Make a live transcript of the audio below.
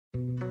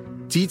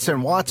Dietz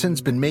and Watson's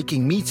been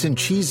making meats and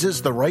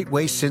cheeses the right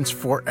way since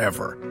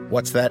forever.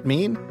 What's that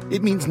mean?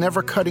 It means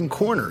never cutting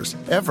corners,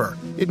 ever.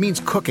 It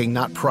means cooking,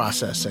 not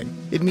processing.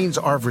 It means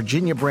our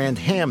Virginia brand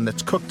ham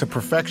that's cooked to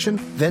perfection,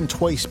 then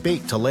twice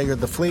baked to layer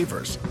the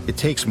flavors. It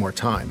takes more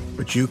time,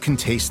 but you can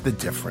taste the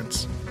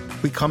difference.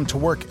 We come to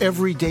work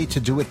every day to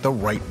do it the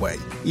right way,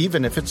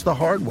 even if it's the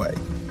hard way.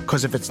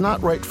 Because if it's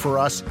not right for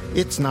us,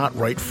 it's not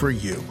right for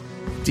you.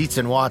 Dietz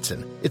and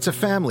Watson, it's a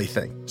family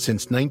thing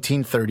since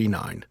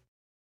 1939.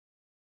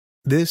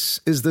 This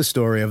is the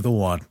story of the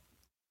one.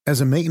 As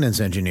a maintenance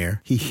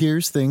engineer, he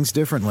hears things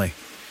differently.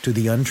 To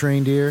the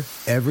untrained ear,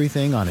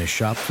 everything on his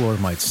shop floor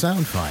might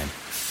sound fine,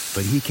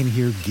 but he can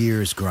hear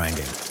gears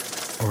grinding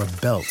or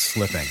a belt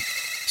slipping.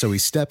 So he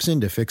steps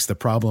in to fix the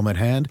problem at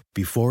hand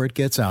before it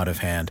gets out of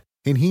hand.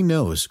 And he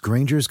knows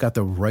Grainger's got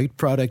the right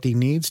product he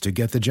needs to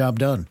get the job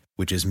done,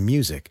 which is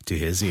music to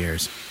his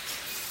ears.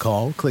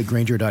 Call, click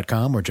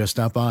Grainger.com, or just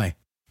stop by.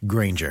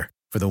 Grainger,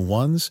 for the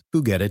ones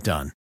who get it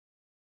done.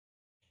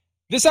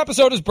 This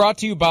episode is brought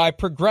to you by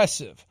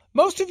Progressive.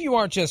 Most of you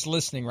aren't just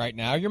listening right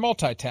now, you're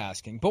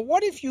multitasking. But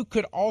what if you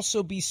could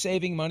also be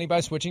saving money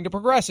by switching to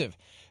Progressive?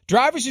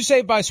 Drivers who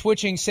save by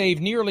switching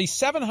save nearly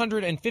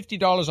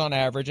 $750 on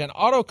average, and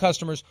auto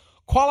customers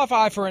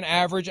qualify for an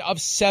average of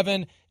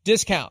 7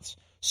 discounts.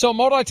 So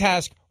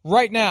multitask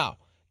right now.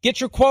 Get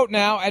your quote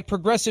now at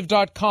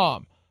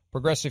Progressive.com.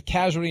 Progressive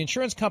Casualty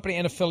Insurance Company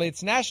and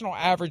affiliates. National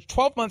average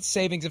 12-month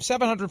savings of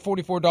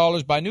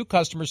 $744 by new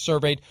customers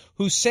surveyed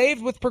who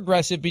saved with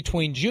Progressive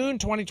between June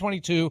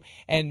 2022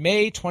 and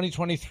May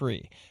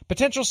 2023.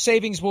 Potential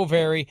savings will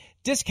vary.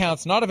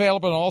 Discounts not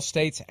available in all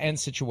states and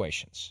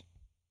situations.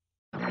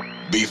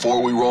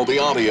 Before we roll the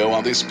audio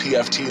on this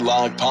PFT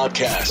Live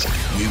podcast,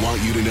 we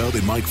want you to know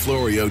that Mike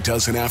Florio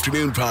does an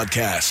afternoon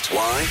podcast.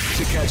 Why?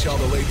 To catch all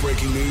the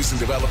late-breaking news and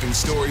developing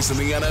stories in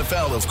the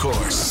NFL, of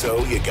course.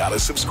 So you got to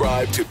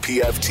subscribe to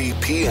PFT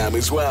PM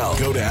as well.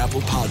 Go to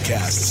Apple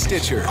Podcasts,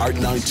 Stitcher,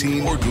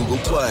 Art19, or Google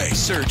Play.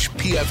 Search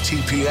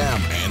PFT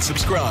PM and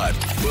subscribe.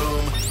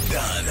 Boom.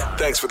 Done.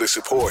 Thanks for the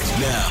support.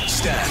 Now,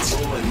 stats.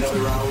 Roll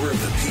another hour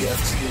of the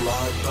PFT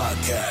Live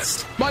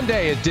podcast.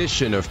 Monday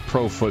edition of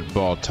Pro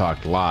Football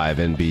Talk Live,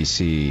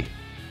 NBC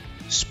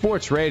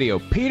Sports Radio.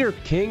 Peter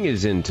King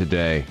is in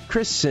today.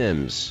 Chris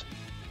Sims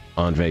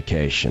on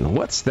vacation.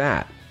 What's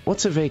that?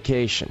 What's a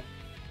vacation?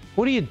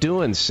 What are you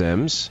doing,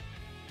 Sims?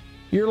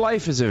 Your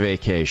life is a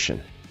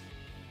vacation.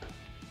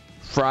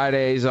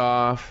 Fridays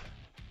off.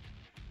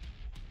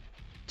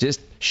 Just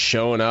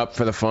showing up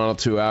for the final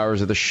 2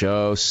 hours of the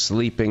show,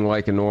 sleeping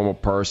like a normal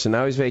person.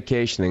 Now he's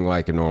vacationing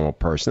like a normal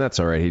person.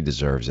 That's all right. He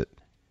deserves it.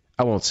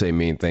 I won't say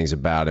mean things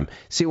about him.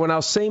 See, when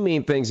I'll say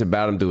mean things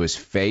about him to his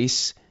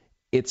face,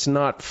 it's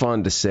not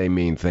fun to say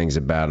mean things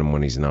about him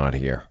when he's not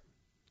here.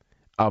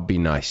 I'll be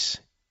nice.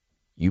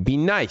 You be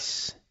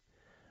nice.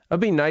 I'll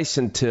be nice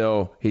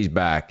until he's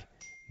back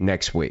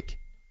next week.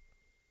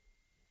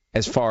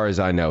 As far as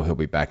I know, he'll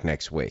be back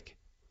next week.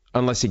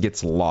 Unless he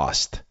gets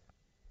lost.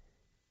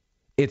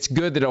 It's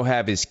good that he'll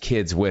have his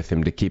kids with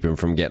him to keep him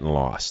from getting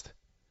lost.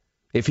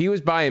 If he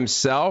was by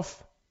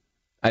himself,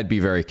 I'd be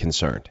very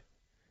concerned.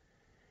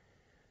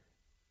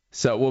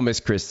 So we'll miss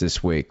Chris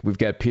this week. We've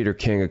got Peter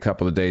King a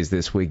couple of days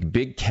this week.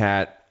 Big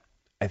Cat,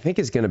 I think,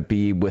 is going to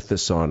be with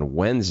us on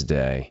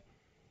Wednesday.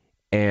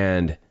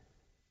 And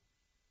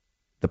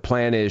the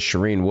plan is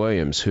Shireen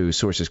Williams, who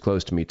sources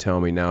close to me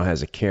tell me now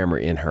has a camera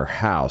in her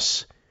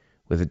house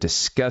with a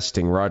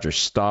disgusting Roger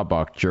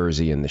Staubach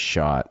jersey in the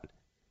shot.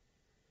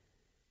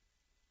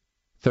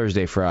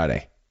 Thursday,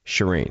 Friday,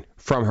 Shireen,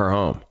 from her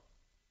home,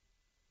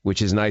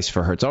 which is nice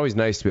for her. It's always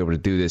nice to be able to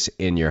do this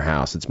in your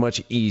house. It's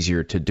much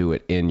easier to do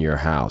it in your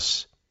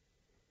house.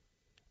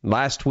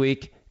 Last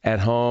week, at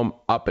home,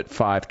 up at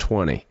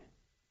 5:20.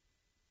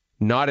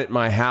 Not at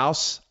my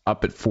house,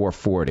 up at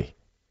 4:40.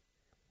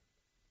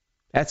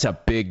 That's a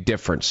big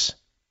difference.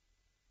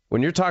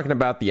 When you're talking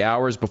about the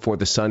hours before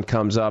the sun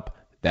comes up,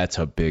 that's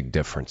a big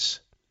difference.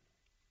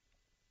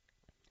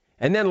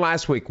 And then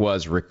last week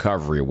was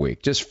recovery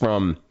week, just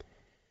from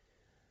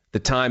the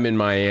time in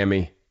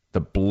Miami,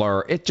 the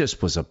blur, it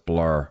just was a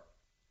blur.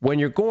 When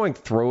you're going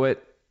through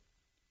it,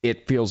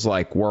 it feels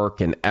like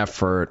work and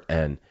effort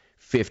and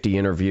 50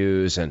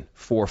 interviews and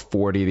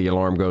 4:40 the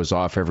alarm goes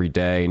off every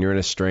day and you're in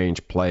a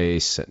strange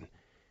place and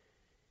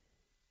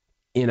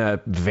in a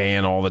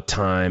van all the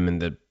time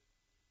and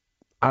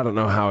I don't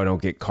know how I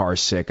don't get car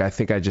sick. I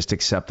think I just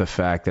accept the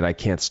fact that I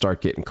can't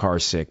start getting car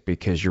sick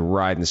because you're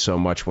riding so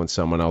much when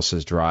someone else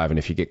is driving.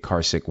 If you get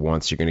car sick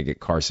once, you're going to get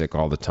car sick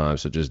all the time,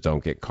 so just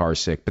don't get car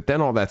sick. But then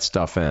all that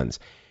stuff ends,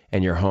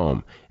 and you're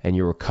home, and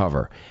you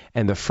recover.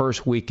 And the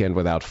first weekend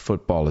without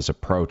football is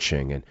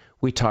approaching, and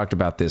we talked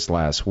about this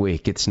last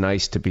week. It's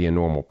nice to be a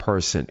normal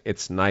person.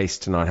 It's nice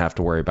to not have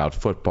to worry about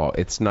football.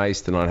 It's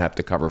nice to not have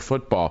to cover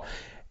football.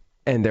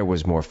 And there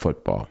was more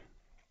football.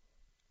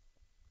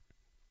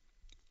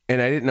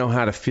 And I didn't know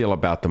how to feel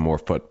about the more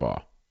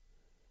football.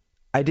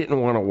 I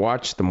didn't want to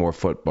watch the more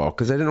football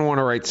because I didn't want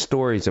to write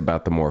stories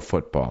about the more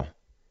football.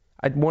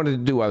 I wanted to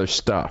do other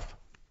stuff.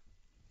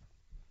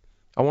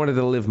 I wanted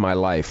to live my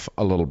life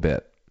a little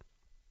bit.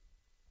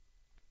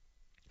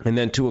 And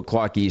then 2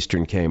 o'clock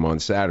Eastern came on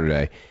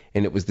Saturday,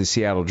 and it was the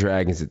Seattle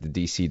Dragons at the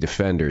D.C.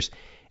 Defenders.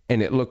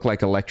 And it looked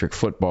like electric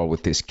football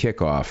with this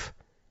kickoff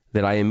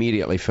that I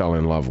immediately fell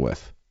in love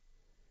with.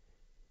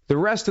 The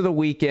rest of the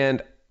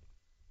weekend,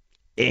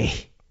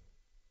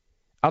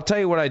 I'll tell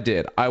you what I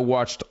did. I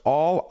watched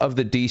all of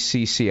the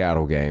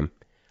D.C.-Seattle game.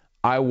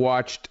 I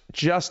watched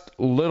just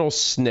little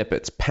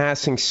snippets,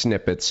 passing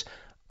snippets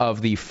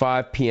of the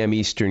 5 p.m.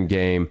 Eastern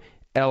game,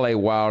 L.A.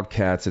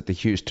 Wildcats at the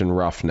Houston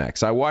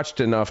Roughnecks. I watched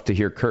enough to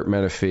hear Kurt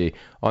Menefee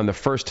on the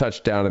first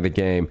touchdown of the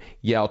game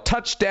yell,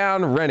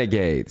 "Touchdown,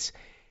 Renegades!"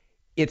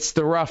 It's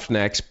the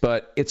Roughnecks,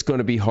 but it's going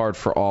to be hard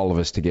for all of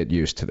us to get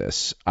used to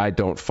this. I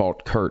don't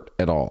fault Kurt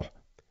at all.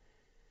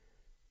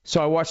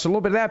 So I watched a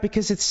little bit of that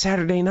because it's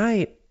Saturday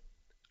night.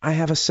 I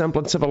have a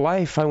semblance of a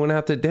life. I went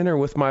out to dinner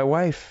with my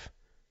wife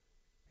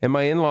and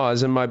my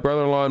in-laws and my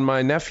brother-in-law and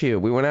my nephew.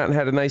 We went out and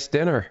had a nice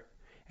dinner.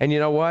 And you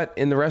know what?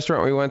 In the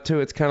restaurant we went to,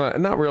 it's kind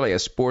of not really a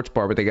sports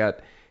bar, but they got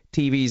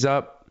TVs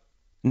up.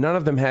 None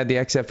of them had the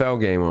XFL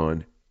game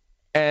on.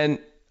 And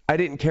I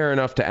didn't care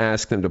enough to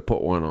ask them to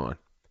put one on.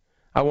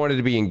 I wanted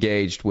to be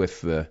engaged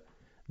with the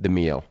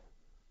meal.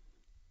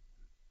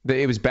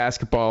 It was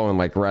basketball and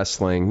like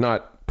wrestling,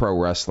 not pro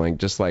wrestling,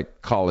 just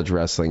like college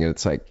wrestling. And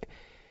it's like,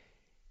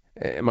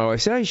 my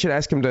wife said, "Oh, you should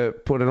ask him to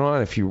put it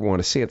on if you want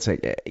to see it." It's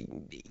like,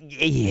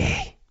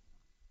 yeah.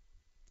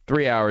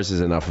 3 hours is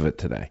enough of it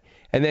today.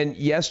 And then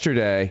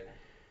yesterday,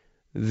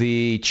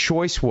 the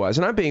choice was,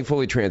 and I'm being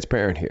fully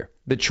transparent here,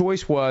 the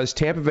choice was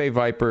Tampa Bay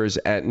Vipers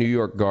at New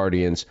York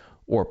Guardians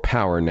or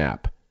power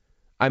nap.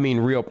 I mean,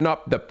 real,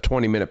 not the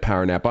 20-minute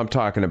power nap. I'm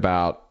talking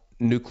about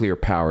nuclear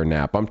power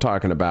nap. I'm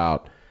talking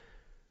about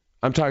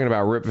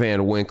Rip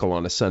Van Winkle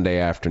on a Sunday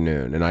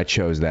afternoon, and I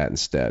chose that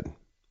instead.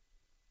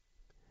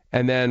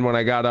 And then when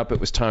I got up, it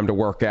was time to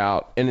work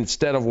out. And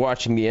instead of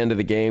watching the end of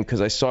the game,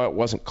 because I saw it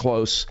wasn't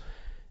close,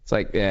 it's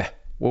like,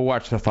 we'll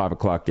watch the 5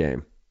 o'clock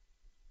game.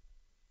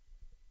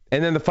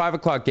 And then the 5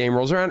 o'clock game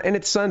rolls around, and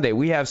it's Sunday.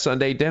 We have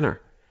Sunday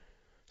dinner.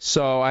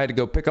 So I had to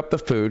go pick up the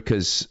food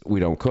because we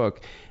don't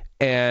cook,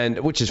 and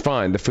which is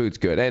fine. The food's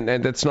good,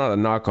 and that's not a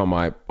knock on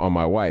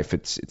my wife.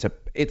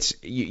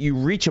 You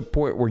reach a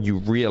point where you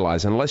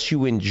realize unless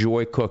you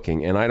enjoy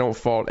cooking, and I don't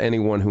fault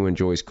anyone who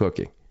enjoys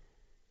cooking.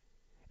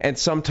 And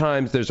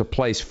sometimes there's a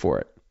place for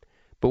it.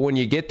 But when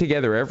you get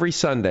together every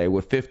Sunday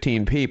with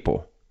 15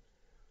 people,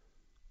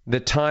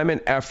 the time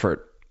and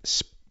effort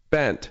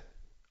spent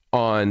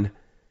on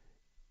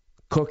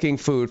cooking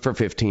food for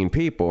 15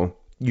 people,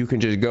 you can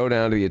just go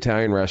down to the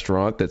Italian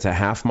restaurant that's a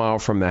half mile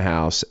from the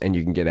house, and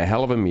you can get a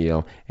hell of a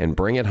meal and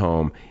bring it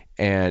home.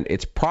 And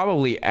it's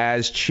probably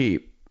as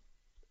cheap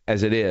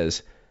as it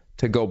is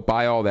to go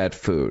buy all that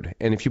food.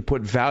 And if you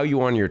put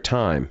value on your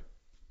time,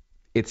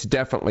 it's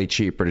definitely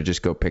cheaper to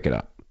just go pick it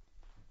up.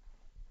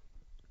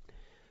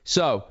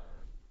 So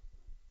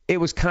it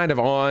was kind of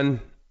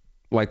on,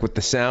 like with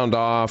the sound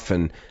off,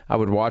 and I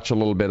would watch a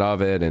little bit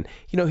of it. And,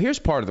 here's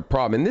part of the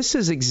problem. And this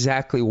is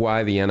exactly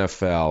why the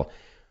NFL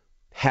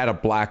had a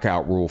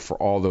blackout rule for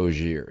all those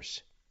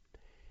years.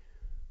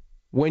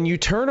 When you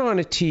turn on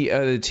the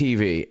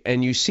TV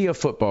and you see a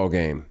football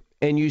game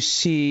and you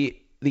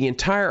see the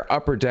entire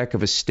upper deck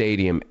of a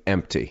stadium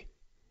empty,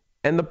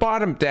 and the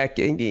bottom deck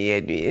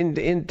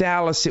in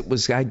Dallas,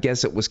 I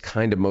guess it was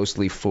kind of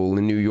mostly full.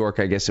 In New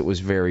York, I guess it was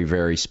very,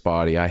 very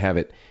spotty. I have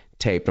it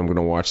taped. I'm going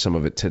to watch some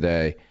of it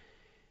today.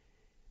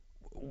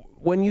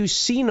 When you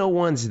see no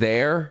one's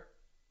there,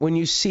 when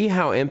you see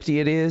how empty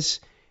it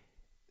is,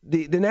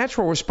 the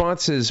natural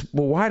response is,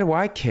 well, why do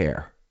I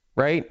care,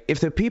 right? If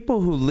the people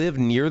who live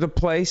near the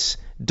place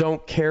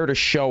don't care to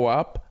show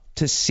up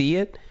to see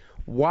it,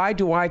 why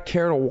do I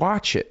care to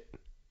watch it?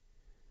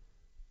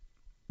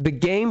 The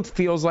game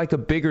feels like a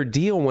bigger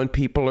deal when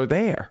people are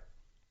there.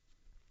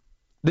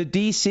 The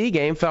D.C.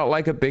 game felt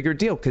like a bigger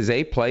deal because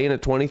they play in a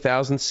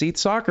 20,000-seat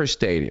soccer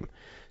stadium.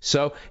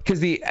 So, because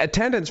the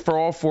attendance for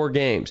all 4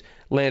 games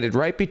landed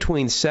right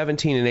between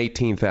 17 and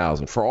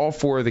 18,000 for all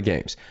 4 of the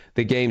games.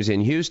 The games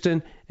in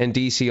Houston and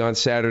D.C. on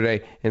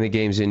Saturday, and the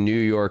games in New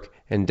York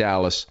and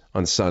Dallas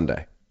on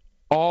Sunday.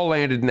 All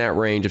landed in that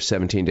range of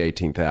 17 to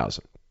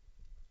 18,000.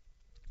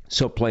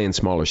 So play in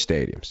smaller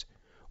stadiums.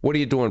 What are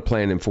you doing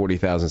playing in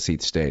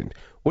 40,000-seat stadium?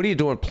 What are you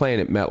doing playing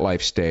at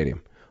MetLife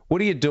Stadium?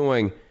 What are you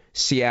doing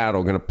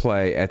Seattle going to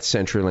play at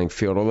CenturyLink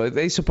Field? Although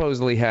they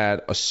supposedly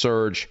had a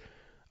surge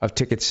of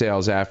ticket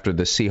sales after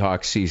the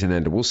Seahawks season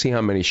ended. We'll see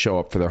how many show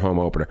up for their home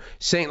opener.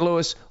 St.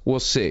 Louis, we'll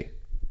see.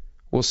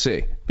 We'll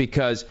see.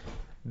 Because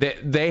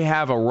they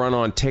have a run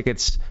on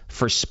tickets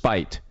for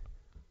spite.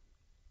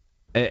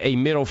 A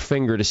middle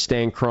finger to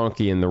Stan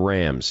Kroenke and the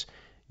Rams.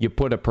 You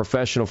put a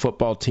professional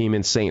football team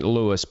in St.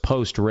 Louis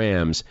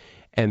post-Rams,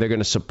 and they're going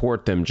to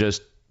support them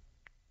just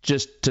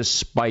to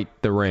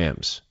spite the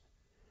Rams.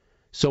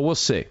 So we'll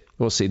see.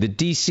 We'll see. The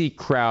D.C.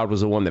 crowd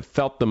was the one that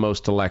felt the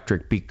most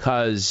electric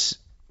because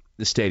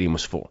the stadium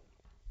was full.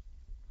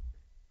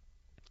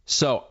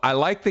 So I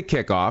like the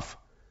kickoff.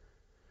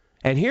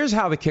 And here's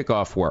how the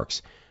kickoff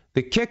works.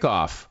 The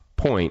kickoff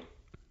point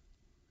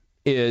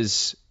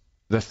is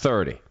the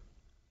 30.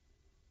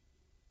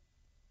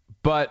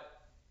 but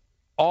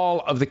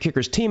all of the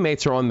kicker's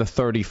teammates are on the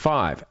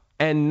 35,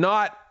 and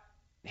not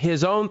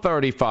his own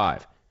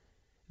 35,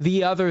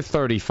 the other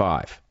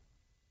 35.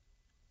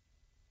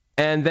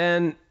 And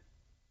then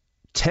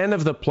 10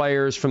 of the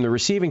players from the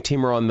receiving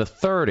team are on the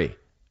 30,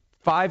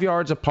 5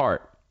 yards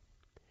apart.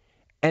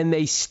 And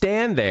they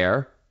stand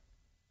there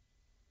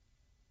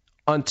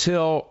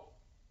until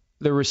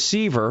the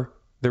receiver,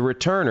 the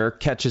returner,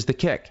 catches the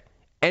kick.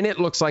 And it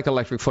looks like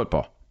electric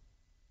football.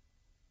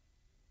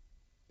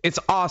 It's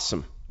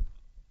awesome.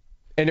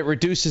 And it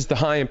reduces the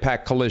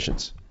high-impact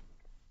collisions.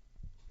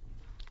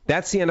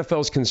 That's the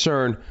NFL's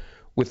concern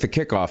with the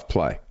kickoff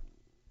play.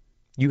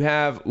 You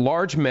have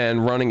large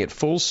men running at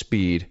full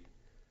speed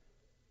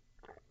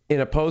in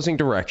opposing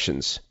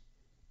directions.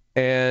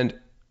 And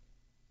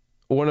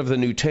one of the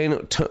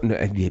Newtonian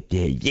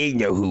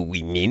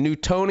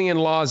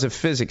laws of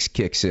physics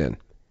kicks in.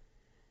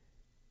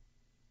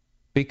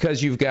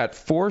 Because you've got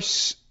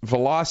force,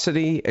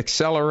 velocity,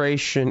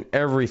 acceleration,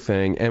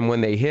 everything. And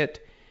when they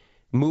hit,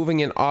 moving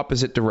in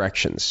opposite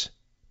directions.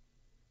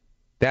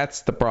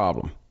 That's the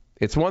problem.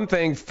 It's one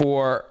thing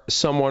for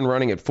someone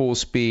running at full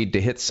speed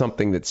to hit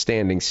something that's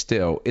standing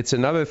still. It's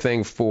another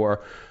thing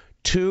for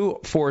two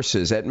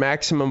forces at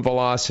maximum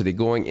velocity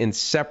going in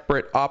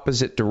separate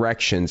opposite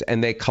directions,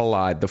 and they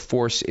collide. The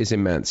force is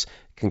immense.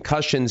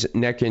 Concussions,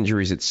 neck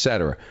injuries,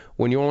 etc.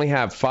 When you only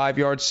have 5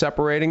 yards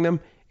separating them,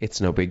 it's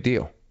no big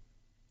deal.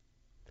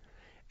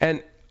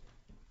 And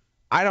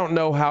I don't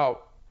know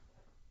how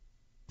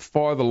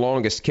far the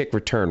longest kick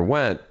return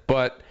went,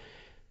 but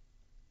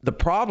the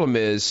problem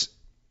is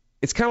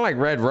it's kind of like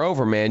Red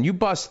Rover, man. You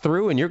bust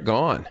through and you're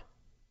gone.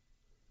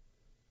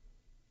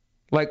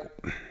 Like,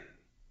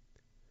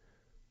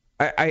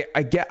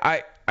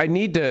 I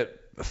need to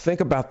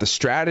think about the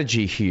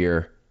strategy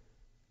here,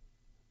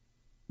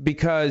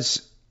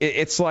 because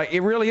it's like,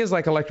 it really is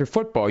like electric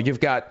football. You've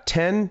got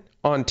 10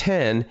 on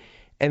 10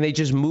 and they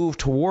just move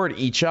toward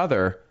each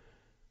other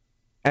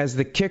as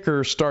the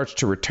kicker starts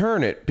to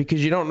return it,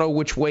 because you don't know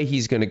which way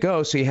he's going to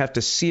go, so you have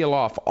to seal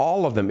off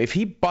all of them. If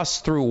he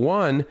busts through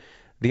one,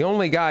 the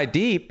only guy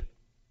deep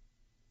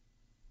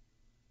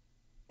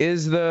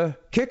is the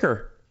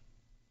kicker.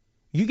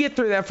 You get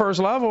through that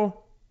first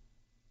level,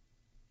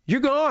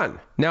 you're gone.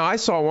 Now, I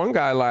saw one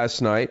guy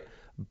last night,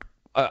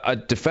 a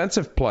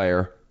defensive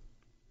player,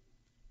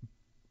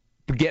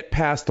 get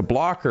past the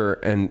blocker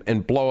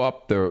and blow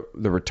up the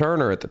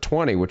returner at the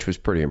 20, which was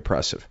pretty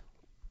impressive.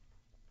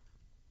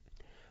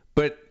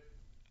 But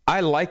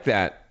I like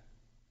that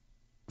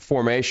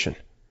formation.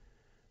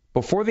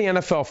 Before the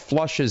NFL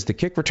flushes the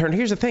kick return,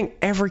 here's the thing.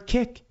 Every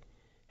kick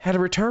had a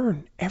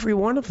return. Every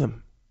one of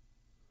them.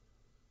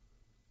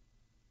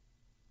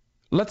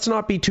 Let's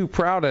not be too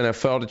proud,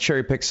 NFL, to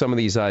cherry pick some of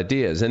these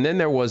ideas. And then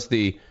there was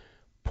the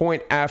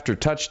point after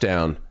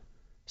touchdown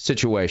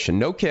situation.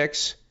 No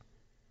kicks.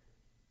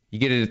 You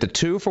get it at the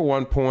 2 for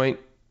 1 point,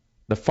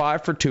 the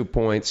 5 for 2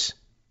 points,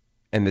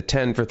 and the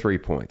 10 for 3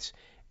 points.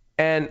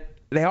 And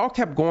they all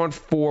kept going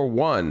for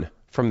 1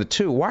 from the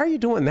 2. Why are you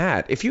doing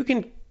that? If you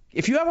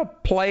have a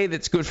play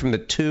that's good from the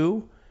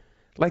 2,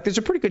 like, there's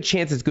a pretty good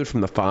chance it's good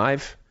from the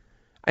 5.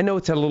 I know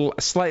it's a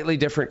slightly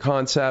different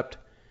concept.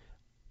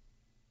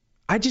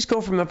 I just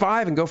go from the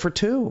 5 and go for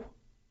 2.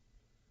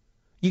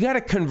 You got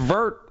to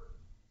convert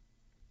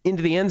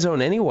into the end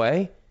zone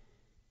anyway.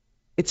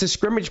 It's a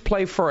scrimmage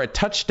play for a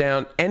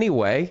touchdown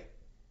anyway.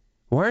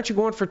 Why aren't you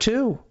going for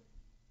 2?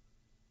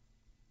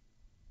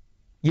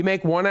 You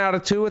make 1 out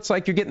of 2, it's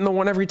like you're getting the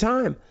 1 every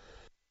time.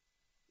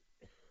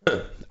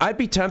 I'd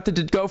be tempted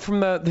to go from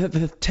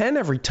the 10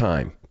 every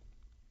time.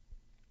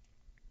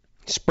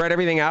 Spread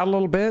everything out a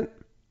little bit.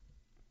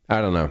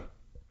 I don't know.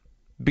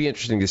 Be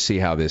interesting to see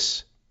how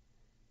this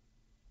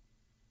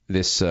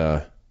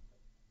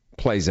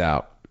plays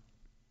out.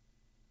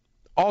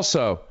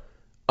 Also,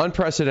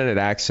 unprecedented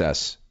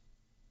access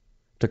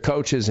to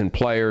coaches and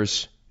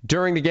players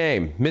during the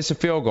game. Miss a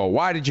field goal.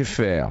 Why did you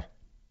fail?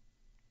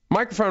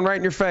 Microphone right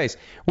in your face.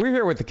 We're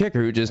here with the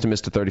kicker who just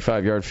missed a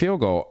 35-yard field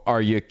goal.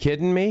 Are you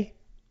kidding me?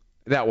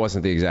 That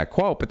wasn't the exact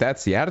quote, but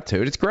that's the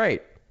attitude. It's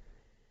great.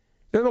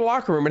 They're in the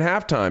locker room at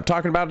halftime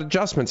talking about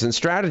adjustments and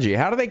strategy.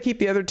 How do they keep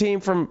the other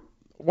team from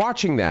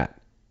watching that?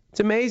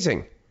 It's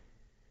amazing.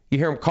 You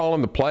hear them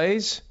calling the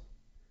plays.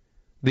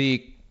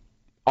 The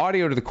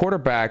audio to the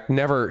quarterback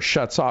never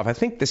shuts off. I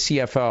think the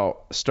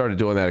CFL started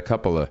doing that a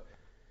couple of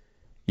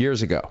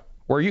years ago,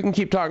 where you can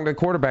keep talking to the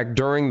quarterback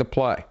during the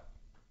play.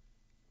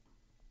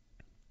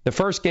 The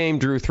first game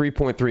drew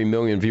 3.3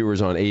 million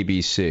viewers on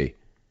ABC.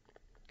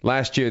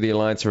 Last year, the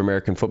Alliance of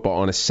American Football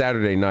on a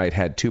Saturday night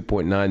had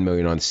 2.9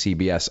 million on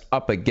CBS,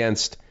 up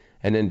against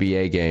an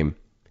NBA game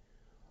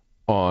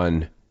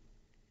on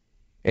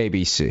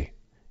ABC.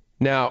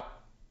 Now,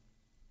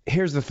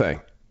 here's the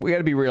thing. We got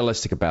to be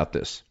realistic about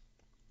this,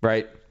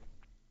 right?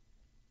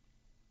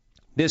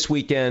 This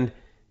weekend,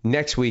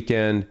 next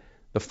weekend,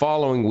 the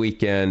following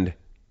weekend.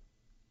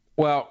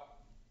 Well,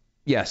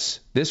 yes,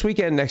 this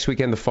weekend, next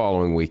weekend, the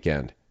following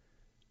weekend.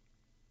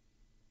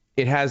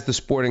 It has the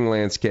sporting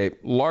landscape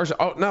large.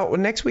 Oh, no,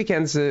 next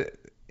weekend's the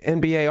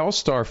NBA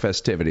All-Star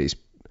festivities.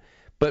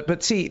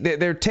 But see,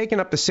 they're taking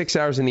up the 6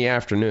 hours in the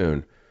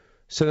afternoon,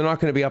 so they're not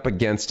going to be up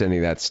against any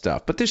of that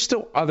stuff. But there's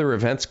still other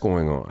events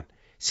going on.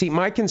 See,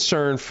 my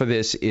concern for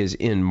this is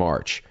in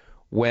March,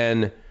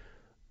 when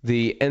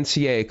the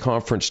NCAA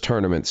conference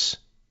tournaments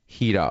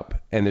heat up,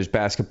 and there's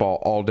basketball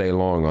all day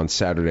long on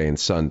Saturday and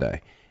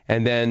Sunday.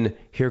 And then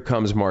here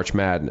comes March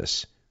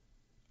Madness.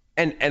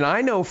 And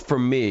I know for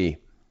me,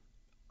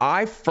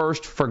 I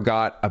first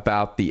forgot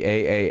about the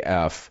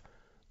AAF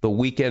the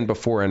weekend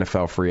before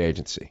NFL free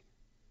agency,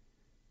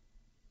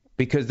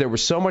 because there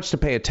was so much to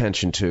pay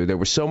attention to. There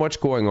was so much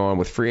going on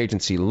with free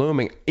agency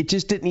looming. It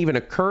just didn't even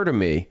occur to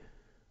me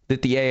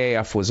that the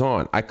AAF was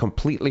on. I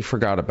completely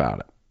forgot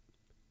about it.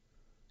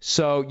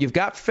 So you've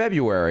got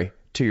February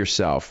to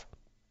yourself.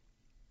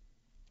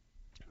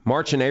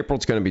 March and April,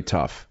 it's going to be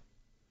tough.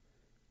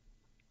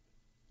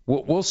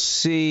 We'll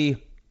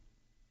see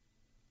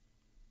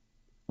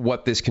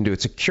what this can do.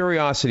 It's a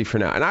curiosity for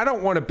now. And I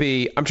don't want to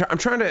be, I'm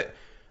trying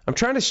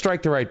to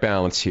strike the right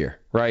balance here,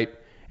 right?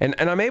 And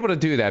I'm able to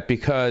do that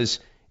because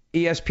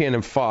ESPN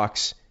and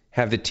Fox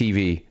have the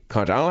TV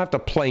content. I don't have to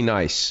play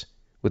nice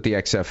with the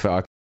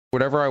XFL.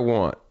 Whatever I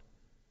want.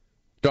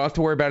 Don't have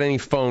to worry about any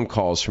phone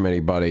calls from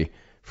anybody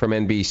from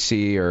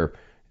NBC or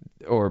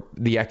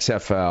the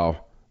XFL.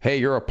 Hey,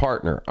 you're a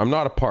partner. I'm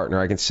not a partner.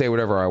 I can say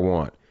whatever I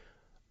want.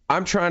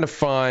 I'm trying to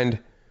find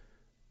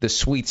the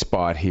sweet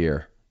spot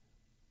here.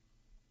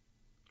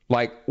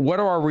 Like, what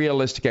are our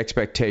realistic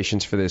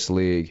expectations for this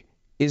league?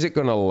 Is it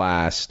going to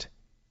last?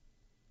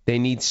 They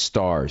need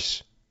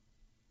stars.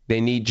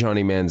 They need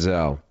Johnny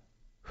Manziel,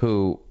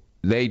 who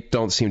they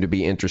don't seem to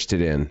be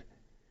interested in.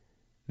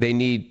 They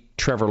need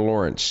Trevor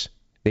Lawrence.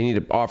 They need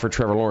to offer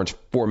Trevor Lawrence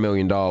 $4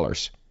 million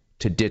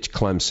to ditch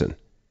Clemson.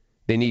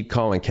 They need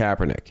Colin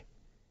Kaepernick.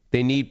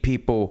 They need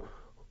people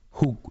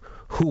who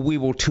we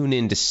will tune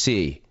in to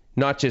see.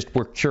 Not just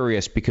we're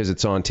curious because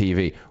it's on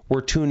TV.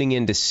 We're tuning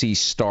in to see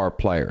star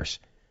players.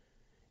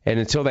 And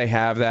until they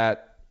have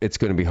that, it's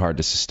going to be hard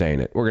to sustain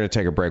it. We're going to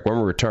take a break. When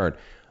we return,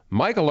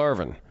 Michael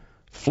Irvin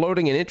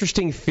floating an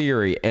interesting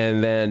theory,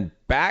 and then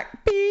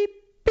back, beep,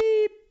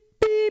 beep,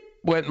 beep,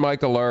 went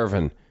Michael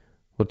Irvin.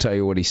 We'll tell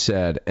you what he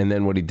said and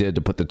then what he did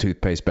to put the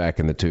toothpaste back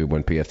in the tube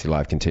when PFT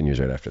Live continues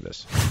right after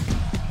this.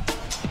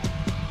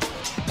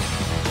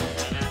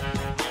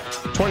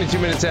 22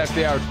 minutes after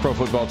the hour, it's Pro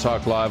Football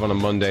Talk Live on a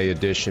Monday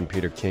edition.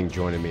 Peter King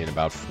joining me in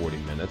about 40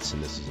 minutes,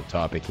 and this is a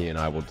topic he and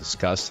I will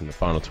discuss in the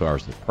final 2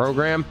 hours of the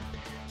program.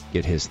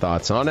 Get his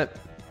thoughts on it.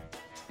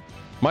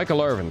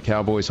 Michael Irvin,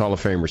 Cowboys Hall of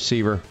Fame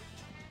receiver,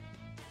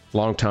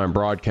 longtime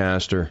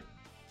broadcaster,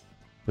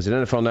 was at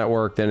NFL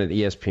Network, then at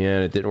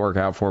ESPN. It didn't work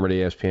out for him at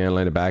ESPN,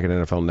 landed back at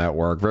NFL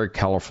Network. Very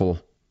colorful.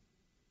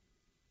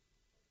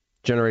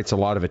 Generates a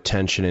lot of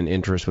attention and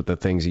interest with the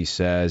things he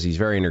says. He's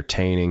very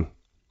entertaining.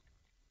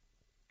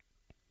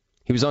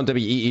 He was on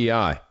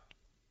WEEI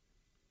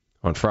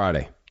on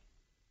Friday.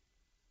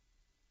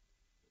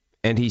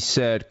 And he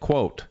said,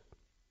 quote,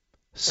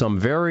 some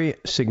very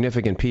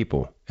significant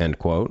people, end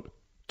quote,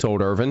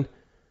 told Irvin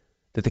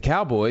that the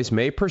Cowboys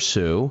may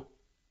pursue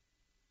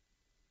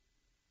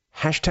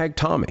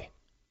 #Tommy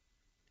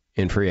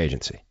in free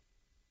agency.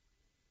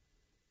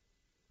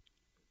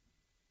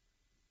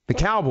 The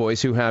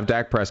Cowboys who have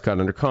Dak Prescott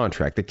under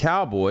contract. The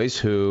Cowboys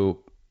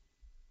who,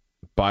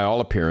 by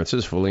all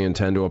appearances, fully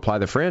intend to apply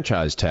the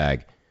franchise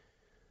tag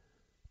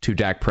to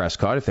Dak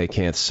Prescott if they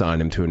can't sign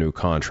him to a new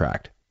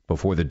contract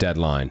before the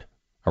deadline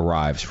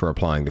arrives for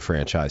applying the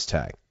franchise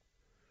tag.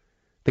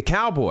 The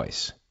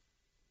Cowboys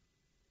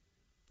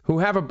who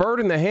have a bird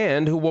in the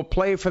hand who will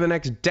play for the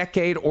next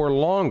decade or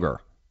longer,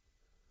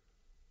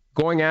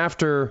 going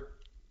after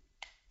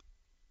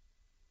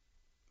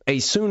a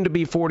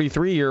soon-to-be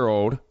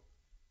 43-year-old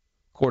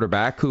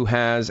quarterback who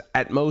has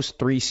at most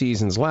 3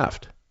 seasons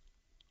left.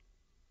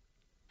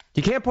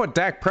 You can't put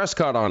Dak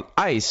Prescott on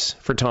ice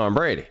for Tom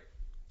Brady.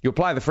 You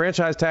apply the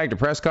franchise tag to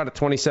Prescott at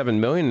 $27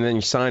 million, and then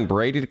you sign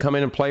Brady to come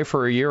in and play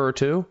for a year or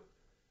two?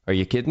 Are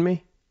you kidding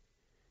me?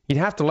 You'd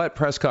have to let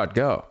Prescott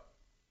go.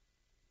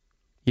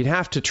 You'd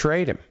have to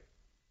trade him.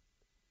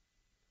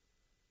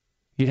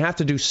 You'd have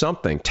to do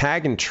something.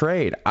 Tag and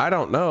trade. I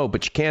don't know,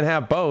 but you can't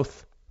have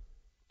both.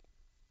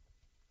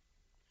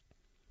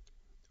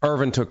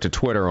 Irvin took to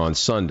Twitter on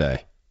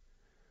Sunday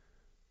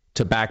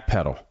to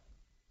backpedal.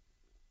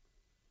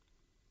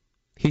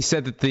 He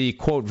said that the,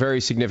 quote,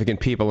 very significant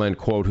people, end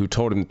quote, who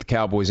told him that the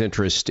Cowboys'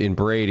 interest in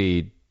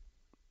Brady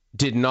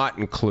did not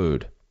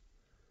include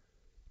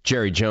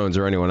Jerry Jones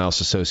or anyone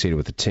else associated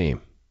with the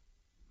team.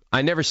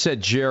 I never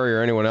said Jerry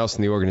or anyone else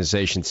in the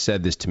organization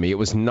said this to me. It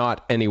was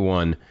not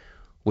anyone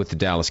with the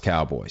Dallas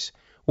Cowboys.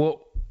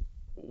 Well,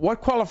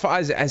 what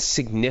qualifies as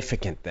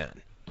significant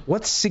then?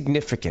 What's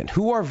significant?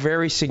 Who are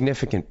very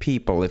significant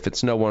people if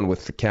it's no one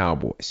with the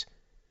Cowboys?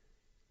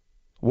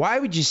 Why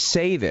would you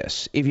say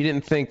this if you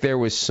didn't think there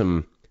was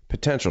some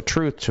potential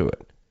truth to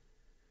it?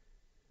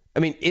 I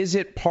mean, is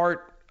it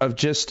part of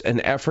just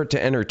an effort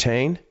to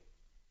entertain?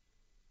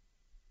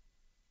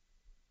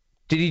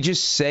 Did he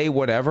just say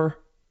whatever?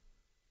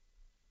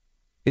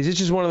 Is it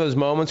just one of those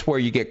moments where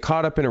you get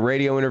caught up in a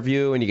radio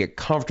interview and you get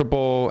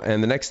comfortable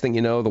and the next thing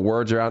you know, the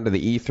words are out into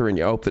the ether and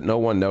you hope that no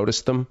one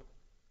noticed them?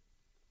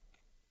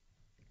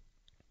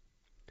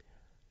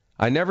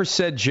 I never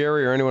said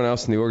Jerry or anyone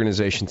else in the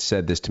organization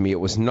said this to me. It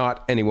was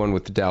not anyone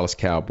with the Dallas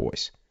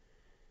Cowboys.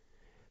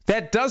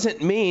 That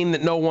doesn't mean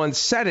that no one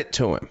said it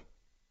to him.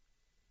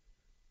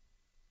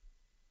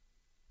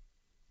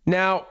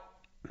 Now,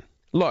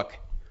 look,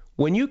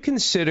 when you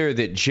consider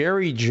that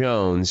Jerry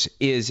Jones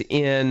is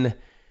in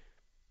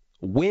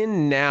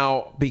win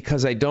now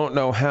because I don't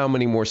know how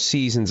many more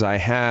seasons I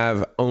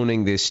have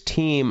owning this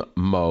team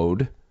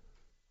mode,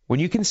 when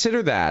you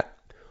consider that,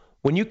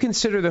 when you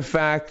consider the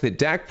fact that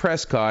Dak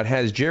Prescott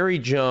has Jerry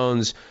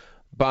Jones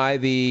by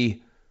the,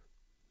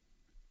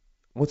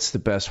 what's the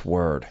best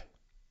word?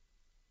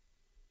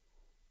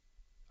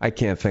 I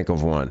can't think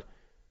of one.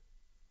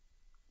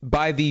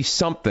 By the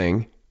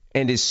something,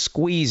 and is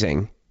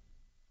squeezing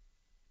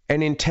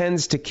and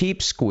intends to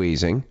keep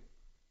squeezing,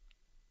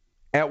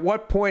 at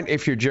what point,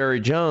 if you're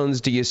Jerry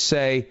Jones, do you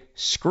say,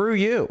 screw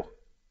you?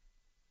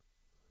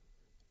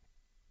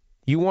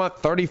 You want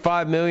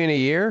 $35 million a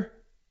year?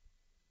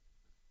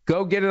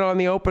 Go get it on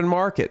the open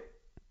market.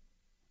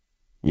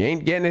 You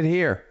ain't getting it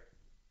here.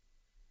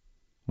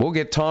 We'll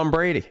get Tom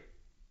Brady.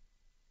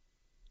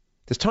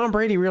 Does Tom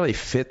Brady really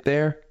fit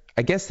there?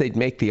 I guess they'd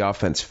make the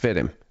offense fit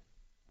him.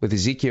 With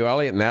Ezekiel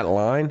Elliott in that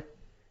line,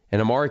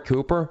 and Amari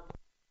Cooper,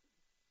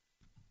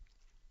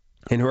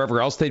 and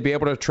whoever else they'd be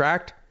able to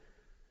attract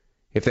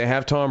if they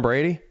have Tom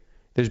Brady.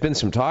 There's been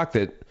some talk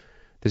that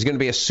there's going to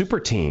be a super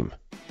team.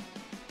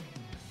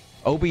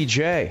 OBJ,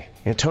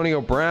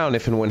 Antonio Brown,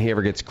 if and when he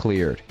ever gets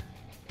cleared.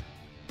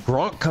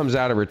 Gronk comes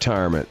out of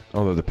retirement,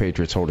 although the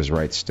Patriots hold his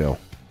rights still.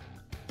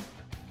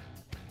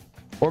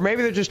 Or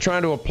maybe they're just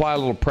trying to apply a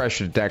little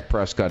pressure to Dak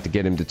Prescott to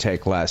get him to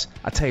take less.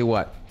 I'll tell you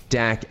what,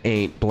 Dak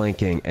ain't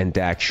blinking, and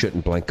Dak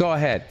shouldn't blink. Go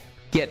ahead.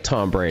 Get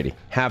Tom Brady.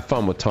 Have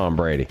fun with Tom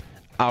Brady.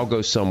 I'll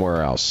go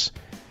somewhere else.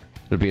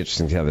 It'll be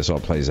interesting to see how this all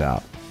plays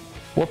out.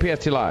 More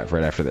PFT Live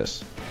right after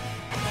this.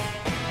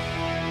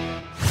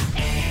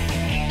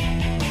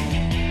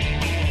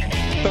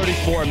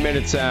 "34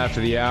 minutes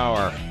after the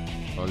hour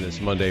on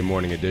this Monday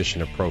morning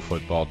edition of Pro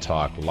Football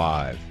Talk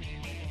Live.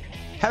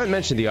 Haven't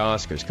mentioned the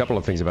Oscars. A couple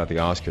of things about the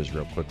Oscars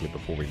real quickly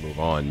before we move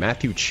on.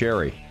 Matthew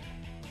Cherry,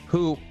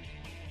 who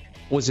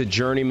was a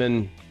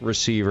journeyman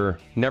receiver,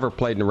 never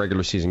played in a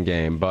regular season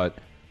game, but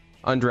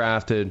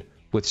undrafted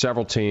with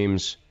several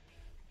teams,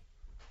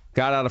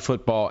 got out of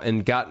football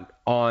and got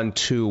on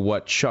to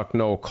what Chuck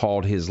Noll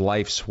called his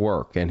life's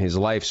work. And his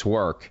life's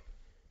work,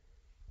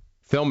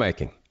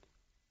 filmmaking.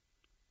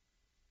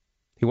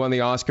 He won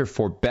the Oscar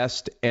for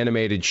Best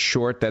Animated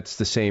Short. That's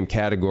the same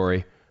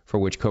category for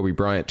which Kobe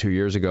Bryant 2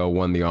 years ago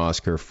won the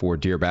Oscar for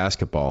Dear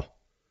Basketball.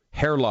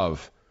 Hair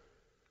Love,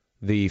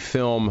 the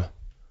film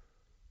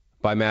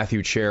by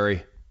Matthew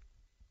Cherry,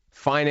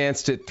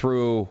 financed it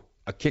through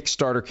a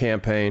Kickstarter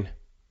campaign.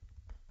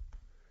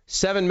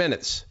 7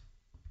 minutes.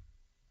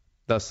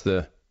 Thus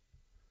the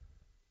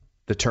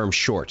term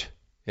short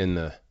in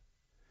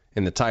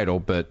the title.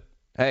 But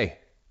hey,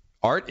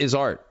 art is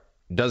art.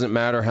 Doesn't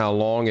matter how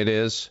long it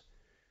is.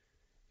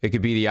 It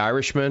could be The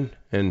Irishman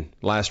and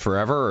last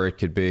forever, or it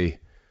could be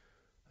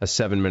a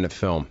 7-minute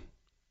film.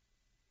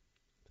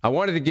 I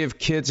wanted to give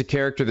kids a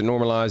character that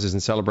normalizes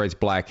and celebrates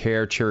black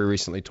hair. Cherry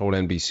recently told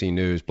NBC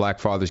News, black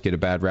fathers get a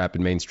bad rap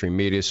in mainstream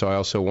media, so I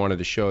also wanted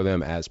to show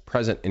them as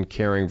present and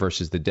caring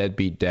versus the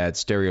deadbeat dad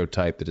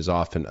stereotype that is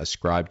often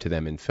ascribed to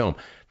them in film.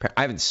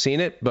 I haven't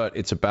seen it, but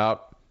it's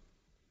about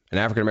an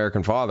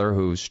African-American father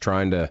who's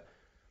trying to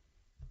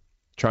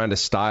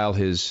style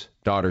his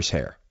daughter's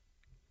hair.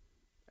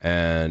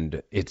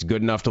 And it's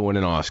good enough to win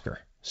an Oscar.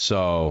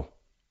 So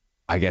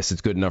I guess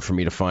it's good enough for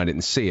me to find it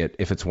and see it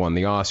if it's won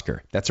the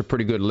Oscar. That's a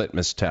pretty good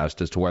litmus test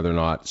as to whether or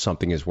not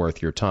something is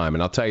worth your time.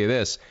 And I'll tell you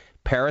this,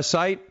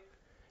 Parasite,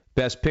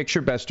 Best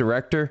Picture, Best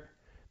Director,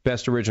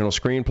 Best Original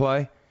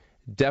Screenplay,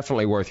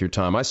 definitely worth your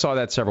time. I saw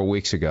that several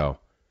weeks ago.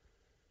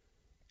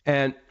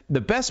 And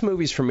the best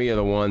movies for me are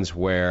the ones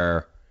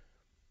where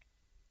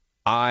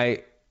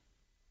I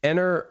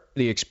enter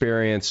the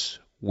experience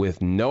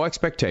with no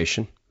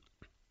expectation,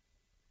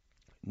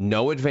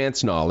 no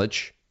advanced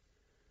knowledge,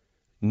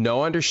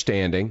 no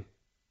understanding.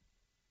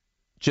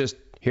 Just,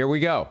 here we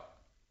go.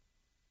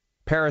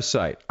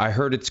 Parasite. I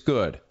heard it's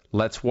good.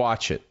 Let's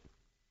watch it.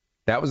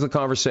 That was the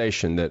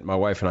conversation that my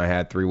wife and I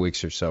had 3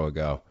 weeks or so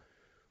ago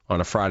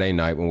on a Friday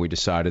night when we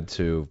decided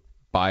to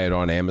buy it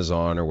on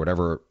Amazon or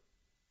whatever,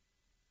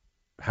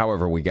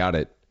 however we got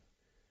it.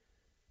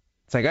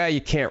 It's like,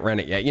 you can't rent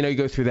it yet. You know, you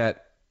go through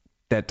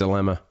that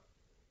dilemma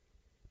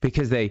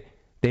because they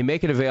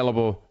make it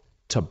available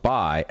to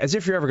buy as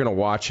if you're ever going to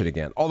watch it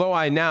again. Although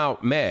I now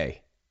may.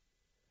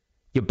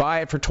 You buy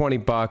it for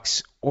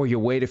 $20 or you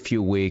wait a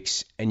few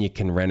weeks and you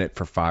can rent it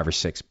for $5 or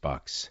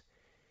 $6.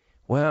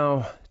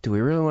 Well, do we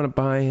really want to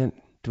buy it?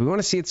 Do we want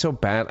to see it so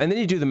bad? And then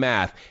you do the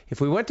math.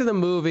 If we went to the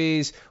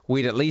movies,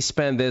 we'd at least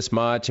spend this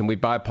much and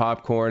we'd buy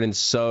popcorn and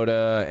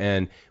soda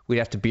and we'd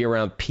have to be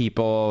around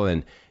people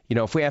and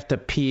if we have to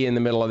pee in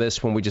the middle of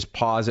this one, we just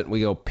pause it and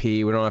we go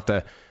pee. We don't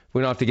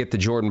have to get the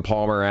Jordan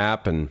Palmer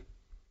app and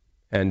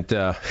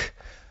the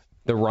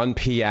Run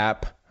Pee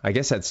app. I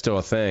guess that's still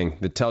a thing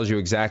that tells you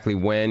exactly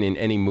when in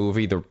any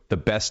movie the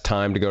best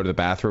time to go to the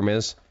bathroom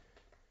is.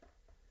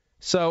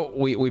 So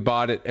we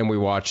bought it and we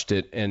watched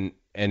it, and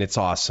it's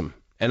awesome.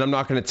 And I'm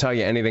not going to tell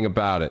you anything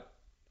about it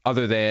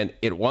other than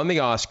it won the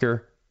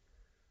Oscar.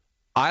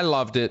 I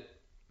loved it.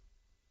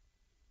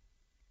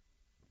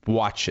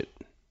 Watch it.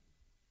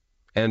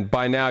 And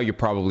by now you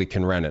probably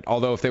can rent it.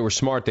 Although if they were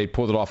smart, they'd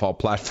pull it off all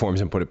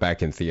platforms and put it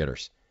back in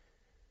theaters.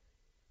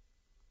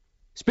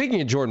 Speaking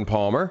of Jordan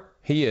Palmer,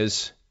 he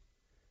is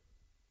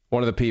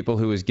one of the people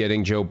who is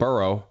getting Joe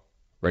Burrow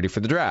ready for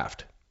the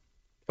draft.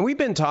 And we've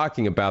been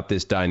talking about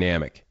this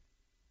dynamic.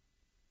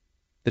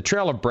 The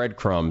trail of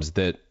breadcrumbs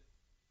that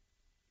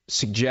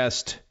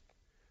suggest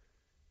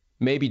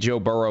maybe Joe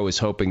Burrow is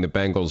hoping the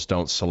Bengals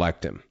don't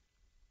select him.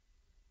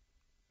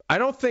 I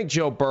don't think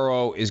Joe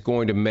Burrow is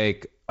going to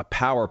make a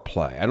power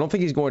play. I don't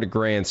think he's going to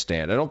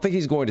grandstand. I don't think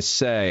he's going to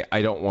say,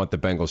 I don't want the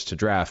Bengals to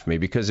draft me,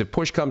 because if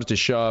push comes to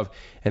shove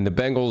and the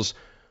Bengals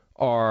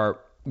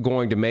are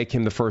going to make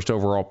him the first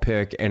overall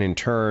pick and in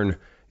turn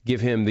give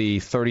him the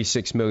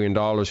 $36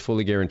 million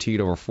fully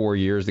guaranteed over 4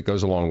 years that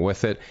goes along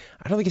with it,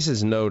 I don't think he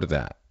says no to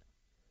that.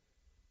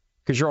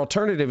 Because your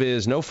alternative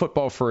is no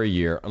football for a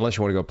year, unless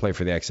you want to go play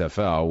for the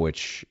XFL,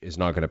 which is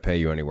not going to pay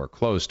you anywhere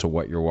close to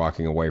what you're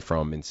walking away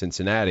from in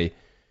Cincinnati.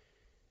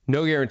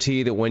 No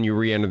guarantee that when you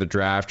re-enter the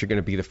draft, you're going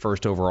to be the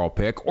first overall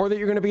pick or that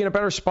you're going to be in a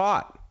better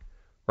spot,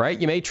 right?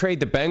 You may trade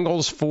the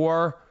Bengals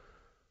for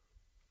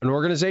an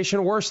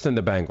organization worse than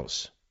the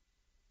Bengals.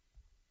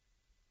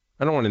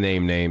 I don't want to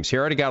name names here.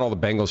 I already got all the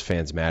Bengals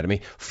fans mad at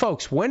me.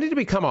 Folks, when did it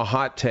become a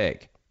hot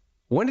take?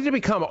 When did it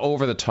become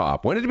over the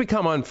top? When did it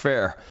become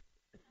unfair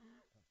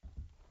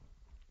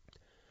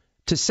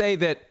to say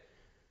that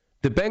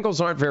the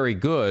Bengals aren't very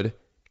good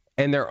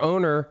and their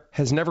owner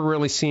has never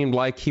really seemed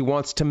like he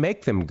wants to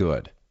make them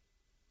good?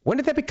 When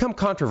did that become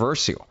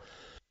controversial?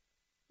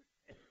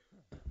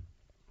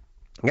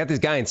 I got this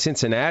guy in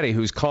Cincinnati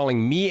who's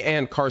calling me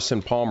and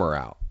Carson Palmer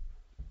out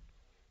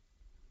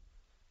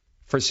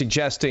for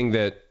suggesting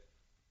that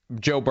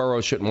Joe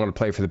Burrow shouldn't want to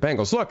play for the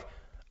Bengals. Look,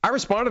 I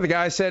responded to the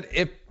guy. I said,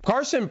 if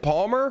Carson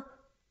Palmer,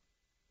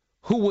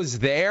 who was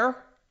there,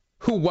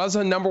 who was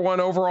a number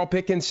one overall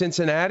pick in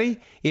Cincinnati,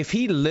 if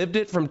he lived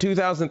it from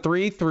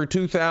 2003 through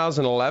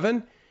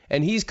 2011,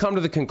 and he's come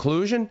to the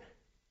conclusion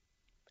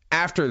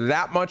after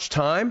that much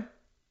time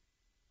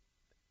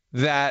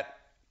that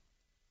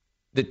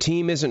the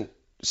team isn't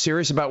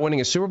serious about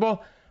winning a Super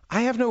Bowl,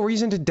 I have no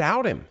reason to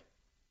doubt him.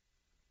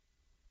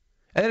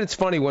 And then it's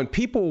funny, when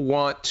people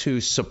want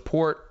to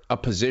support a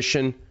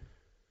position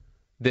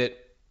that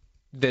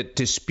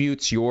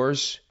disputes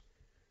yours,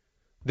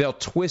 they'll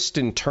twist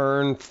and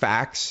turn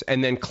facts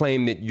and then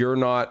claim that you're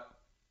not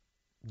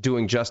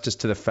doing justice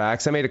to the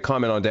facts. I made a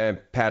comment on Dan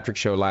Patrick's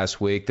show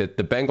last week that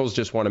the Bengals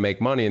just want to make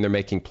money and they're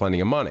making plenty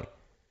of money.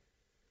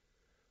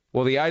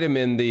 Well, the item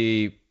in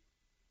the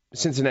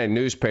Cincinnati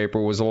newspaper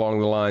was along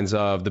the lines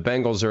of the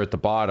Bengals are at the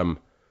bottom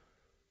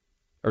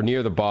or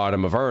near the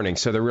bottom of earnings,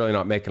 so they're really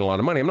not making a lot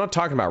of money. I'm not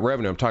talking about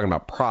revenue. I'm talking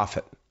about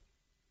profit.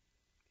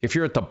 If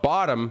you're at the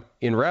bottom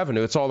in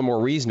revenue, it's all the more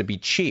reason to be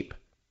cheap.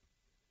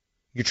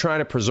 You're trying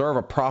to preserve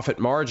a profit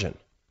margin.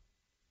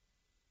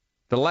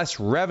 The less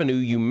revenue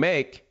you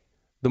make,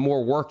 the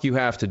more work you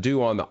have to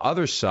do on the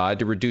other side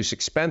to reduce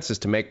expenses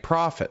to make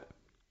profit.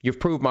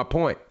 You've proved my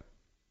point.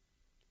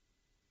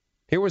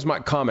 Here was my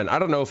comment. I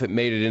don't know if it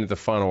made it into the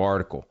final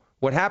article.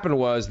 What happened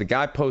was the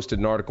guy posted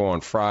an article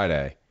on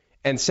Friday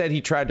and said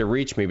he tried to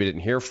reach me but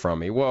didn't hear from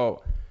me.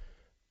 Well,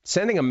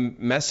 sending a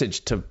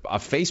message to a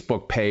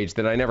Facebook page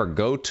that I never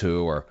go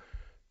to, or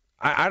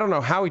I don't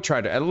know how he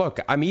tried to. And look,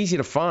 I'm easy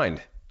to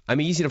find.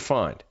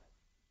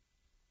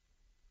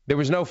 There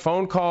was no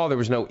phone call. There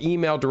was no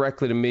email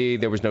directly to me.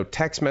 There was no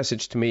text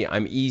message to me.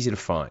 I'm easy to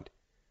find.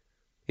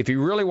 If he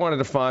really wanted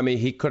to find me,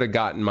 he could have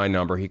gotten my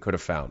number. He could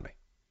have found me.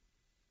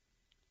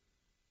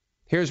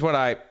 Here's what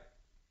I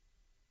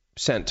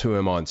sent to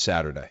him on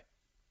Saturday.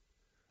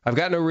 I've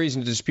got no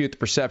reason to dispute the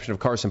perception of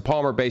Carson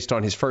Palmer based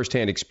on his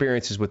firsthand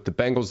experiences with the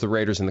Bengals, the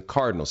Raiders, and the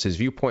Cardinals. His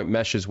viewpoint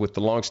meshes with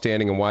the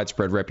longstanding and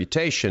widespread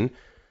reputation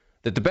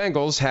that the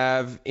Bengals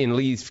have in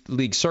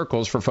league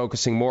circles for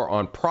focusing more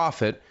on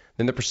profit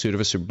than the pursuit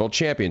of a Super Bowl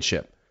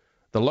championship.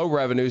 The low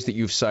revenues that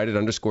you've cited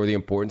underscore the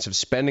importance of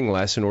spending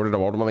less in order to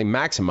ultimately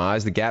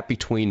maximize the gap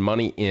between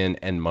money in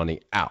and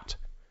money out.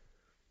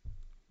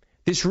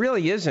 This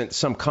really isn't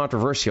some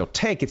controversial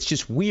take. It's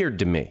just weird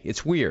to me.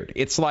 It's weird.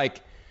 It's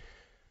like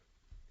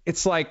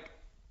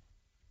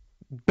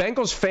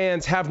Bengals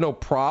fans have no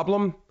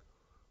problem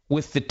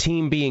with the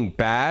team being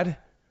bad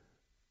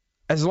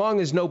as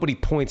long as nobody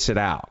points it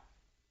out,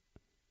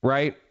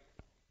 right?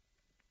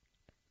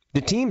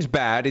 The team's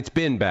bad. It's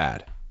been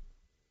bad.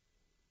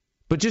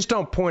 But just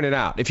don't point it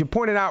out. If you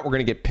point it out, we're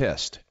going to get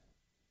pissed.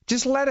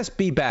 Just let us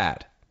be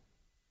bad.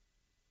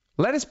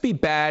 Let us be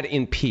bad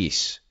in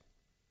peace.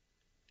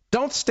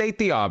 Don't state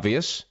the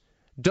obvious.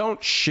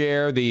 Don't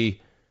share the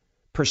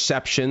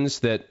perceptions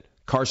that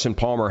Carson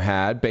Palmer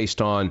had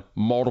based on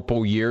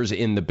multiple years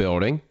in the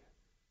building.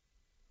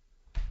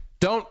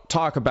 Don't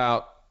talk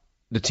about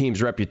the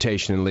team's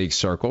reputation in league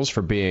circles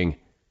for being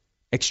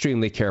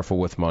extremely careful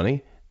with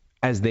money,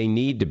 as they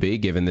need to be,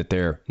 given that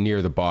they're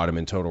near the bottom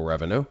in total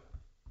revenue.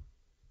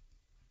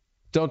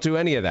 Don't do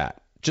any of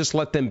that. Just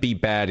let them be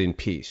bad in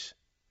peace.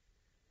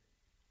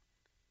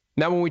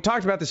 Now, when we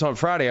talked about this on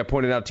Friday, I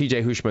pointed out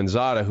TJ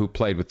Houshmandzadeh, who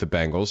played with the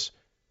Bengals,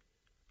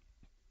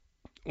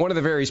 one of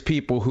the various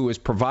people who is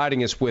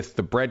providing us with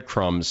the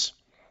breadcrumbs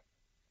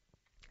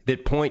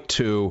that point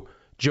to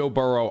Joe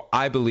Burrow,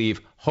 I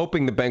believe,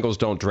 hoping the Bengals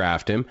don't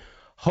draft him,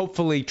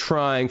 hopefully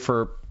trying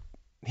for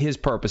his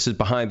purposes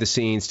behind the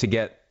scenes to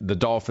get the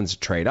Dolphins to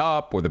trade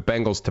up or the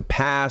Bengals to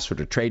pass or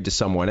to trade to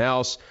someone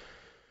else,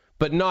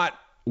 but not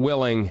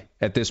willing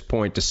at this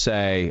point to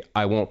say,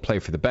 I won't play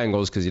for the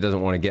Bengals because he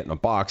doesn't want to get in a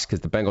box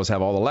because the Bengals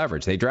have all the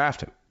leverage. They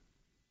draft him.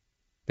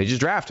 They just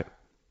draft him.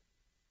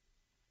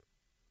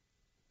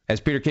 As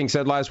Peter King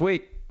said last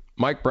week,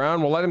 Mike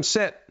Brown will let him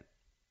sit.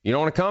 You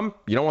don't want to come?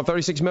 You don't want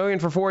 $36 million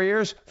for 4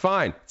 years?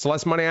 Fine. It's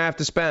less money I have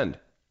to spend.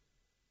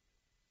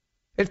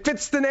 It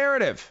fits the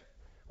narrative.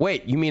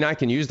 Wait, you mean I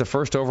can use the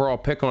first overall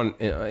pick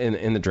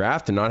in the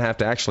draft and not have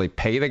to actually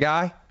pay the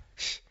guy?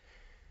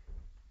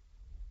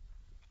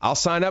 I'll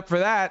sign up for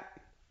that.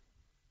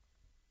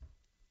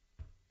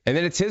 And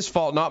then it's his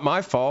fault, not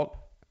my fault.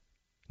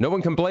 No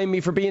one can blame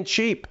me for being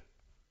cheap.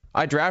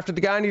 I drafted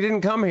the guy and he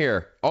didn't come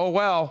here. Oh,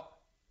 well.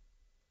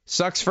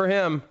 Sucks for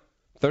him.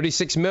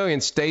 $36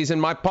 million stays in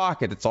my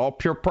pocket. It's all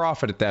pure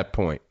profit at that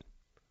point.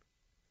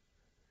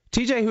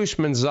 TJ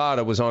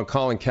Houshmandzadeh was on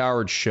Colin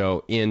Cowherd's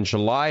show in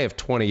July of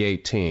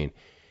 2018,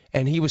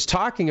 and he was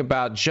talking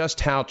about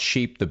just how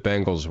cheap the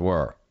Bengals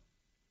were.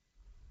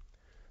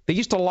 They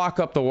used to lock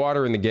up the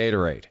water in the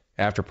Gatorade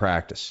after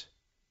practice.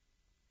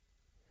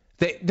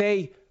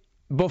 They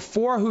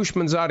before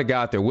Houshmandzadeh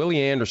got there,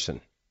 Willie Anderson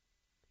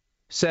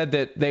said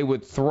that they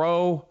would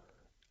throw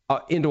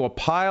into a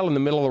pile in the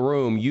middle of the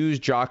room, use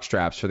jock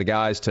straps for the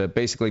guys to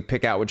basically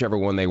pick out whichever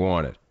one they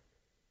wanted.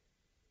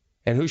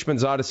 And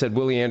Houshmandzadeh said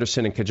Willie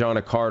Anderson and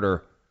Kajana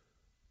Carter,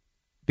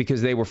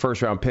 because they were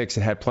first-round picks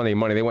and had plenty of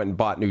money, they went and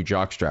bought new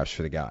jock straps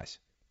for the guys.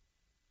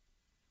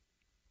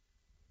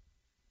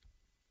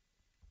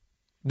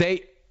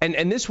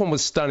 And this one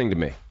was stunning to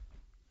me.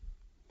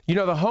 You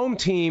know, the home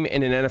team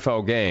in an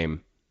NFL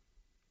game,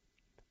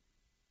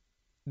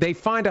 they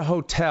find a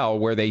hotel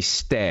where they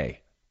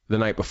stay the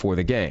night before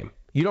the game.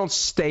 You don't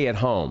stay at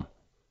home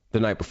the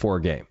night before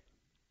a game.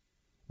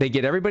 They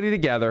get everybody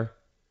together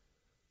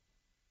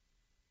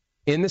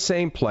in the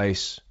same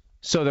place,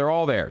 so they're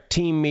all there.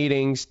 Team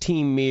meetings,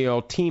 team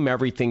meal, team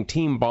everything,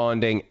 team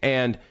bonding,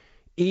 and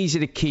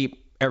easy to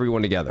keep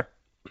everyone together.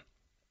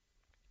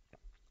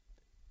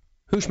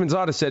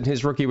 Houshmandzadeh said in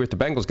his rookie with the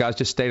Bengals, guys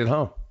just stayed at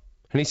home.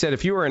 And he said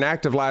if you were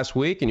inactive last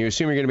week and you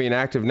assume you're going to be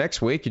inactive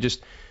next week, you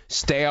just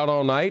stay out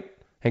all night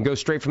and go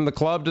straight from the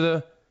club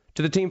to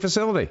the team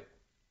facility.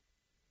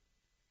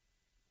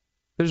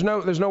 There's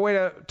no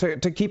way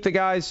to keep the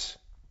guys,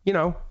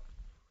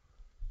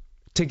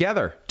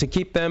 together, to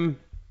keep them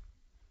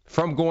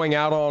from going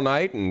out all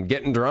night and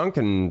getting drunk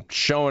and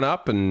showing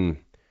up and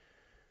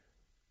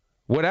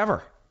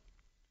whatever,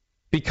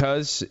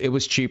 because it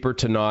was cheaper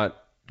to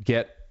not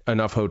get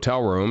enough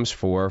hotel rooms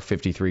for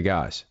 53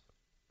 guys.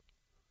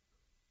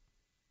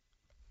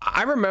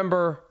 I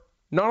remember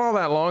not all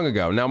that long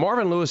ago. Now,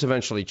 Marvin Lewis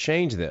eventually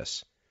changed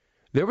this.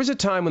 There was a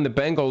time when the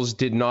Bengals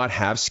did not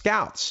have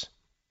scouts.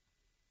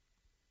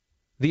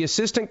 The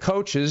assistant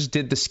coaches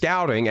did the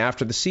scouting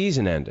after the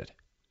season ended.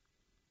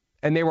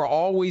 And they were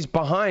always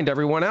behind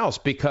everyone else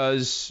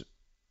because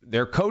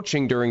they're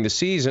coaching during the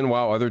season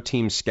while other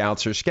teams'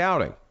 scouts are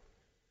scouting.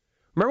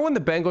 Remember when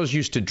the Bengals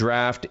used to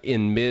draft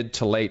in mid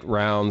to late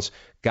rounds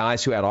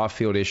guys who had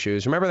off-field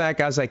issues? Remember that?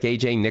 Guys like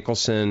A.J.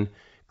 Nicholson,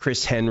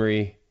 Chris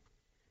Henry.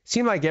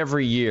 Seemed like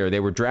every year they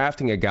were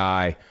drafting a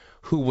guy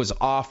who was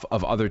off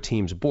of other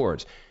teams'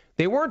 boards.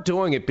 They weren't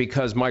doing it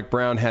because Mike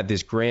Brown had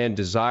this grand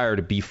desire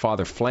to be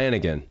Father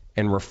Flanagan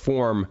and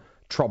reform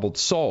troubled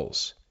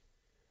souls.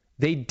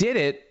 They did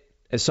it,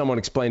 as someone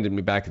explained to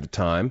me back at the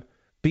time,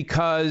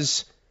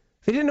 because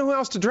they didn't know who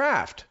else to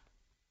draft.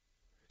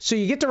 So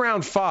you get to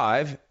round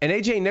 5, and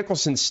A.J.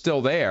 Nicholson's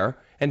still there,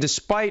 and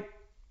despite,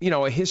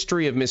 a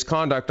history of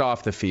misconduct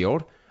off the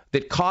field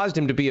that caused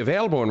him to be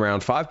available in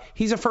round 5,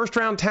 he's a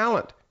first-round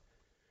talent.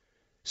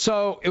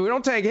 So if we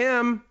don't take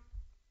him,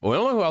 we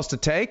don't know who else to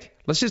take.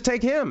 Let's just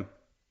take him.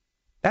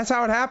 That's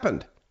how it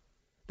happened.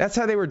 That's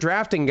how they were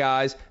drafting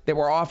guys that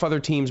were off other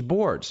teams'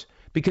 boards,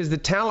 because the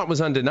talent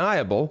was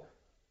undeniable.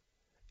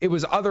 It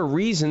was other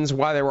reasons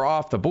why they were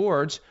off the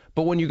boards.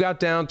 But when you got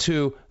down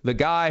to the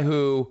guy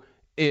who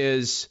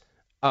is,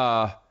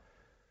 the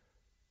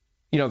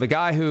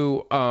guy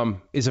who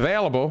is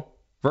available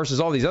versus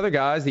all these other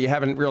guys that you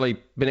haven't really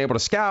been able to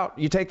scout,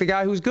 you take the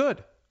guy who's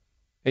good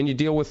and you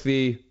deal with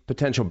the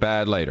potential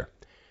bad later.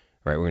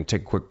 All right, we're going to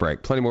take a quick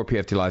break. Plenty more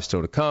PFT Live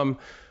still to come.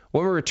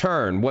 When we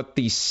return, what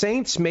the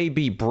Saints may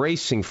be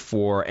bracing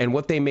for and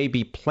what they may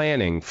be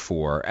planning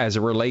for as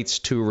it relates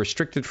to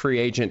restricted free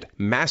agent,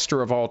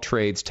 master of all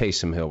trades,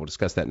 Taysom Hill. We'll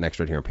discuss that next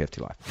right here on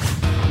PFT Live.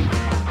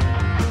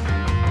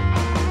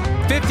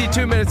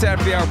 52 minutes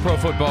after the hour, Pro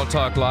Football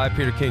Talk Live.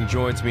 Peter King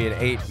joins me in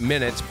 8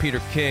 minutes.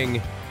 Peter King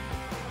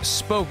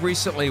spoke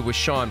recently with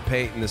Sean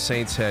Payton, the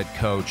Saints head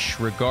coach,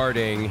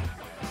 regarding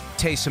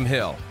Taysom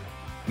Hill,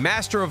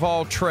 master of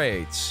all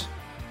trades.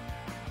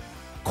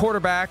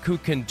 Quarterback who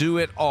can do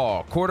it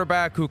all.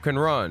 Quarterback who can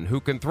run, who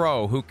can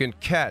throw, who can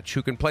catch,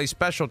 who can play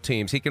special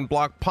teams. He can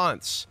block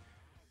punts.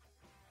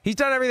 He's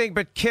done everything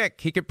but kick.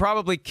 He could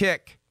probably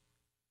kick.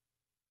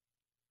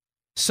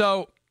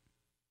 So,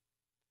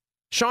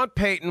 Sean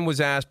Payton was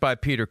asked by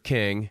Peter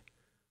King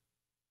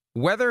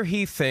whether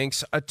he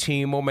thinks a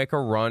team will make a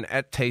run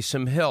at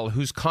Taysom Hill,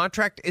 whose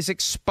contract is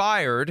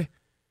expired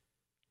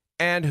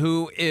and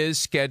who is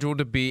scheduled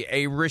to be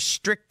a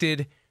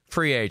restricted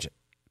free agent.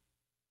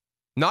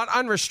 Not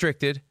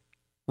unrestricted,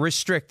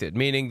 restricted,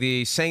 meaning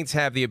the Saints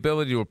have the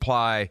ability to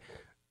apply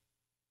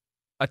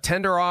a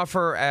tender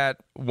offer at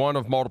one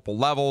of multiple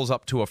levels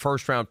up to a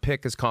first-round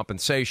pick as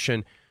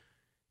compensation.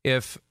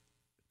 If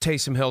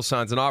Taysom Hill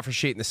signs an offer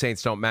sheet and the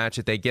Saints don't match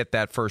it, they get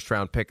that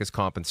first-round pick as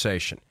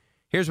compensation.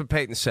 Here's what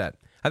Payton said.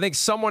 I think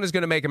someone is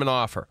going to make him an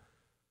offer.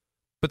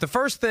 But the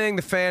first thing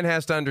the fan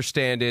has to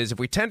understand is if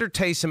we tender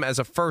Taysom as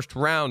a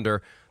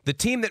first-rounder, the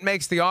team that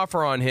makes the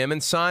offer on him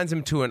and signs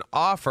him to an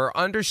offer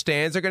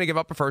understands they're going to give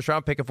up a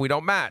first-round pick if we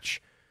don't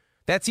match.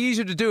 That's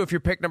easier to do if you're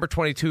pick number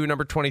 22,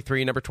 number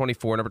 23, number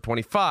 24, number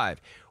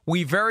 25.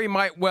 We very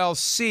might well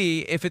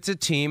see if it's a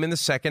team in the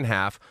second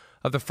half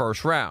of the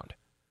first round.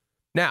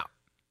 Now,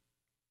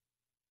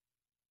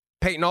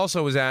 Payton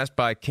also was asked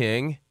by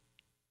King,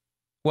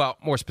 well,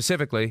 more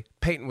specifically,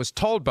 Payton was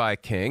told by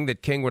King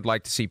that King would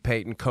like to see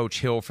Payton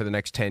coach Hill for the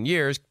next 10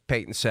 years.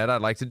 Payton said,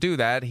 I'd like to do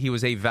that. He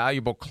was a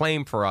valuable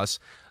claim for us,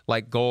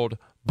 like gold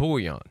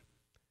bullion.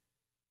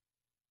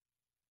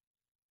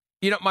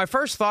 You know, my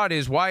first thought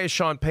is, why is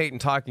Sean Payton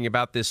talking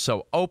about this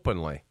so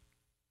openly?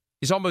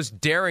 He's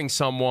almost daring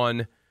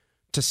someone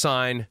to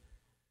sign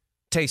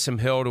Taysom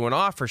Hill to an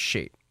offer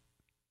sheet.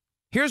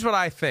 Here's what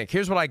I think.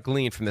 Here's what I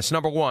glean from this.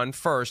 Number one,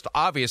 first,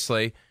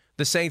 obviously,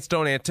 the Saints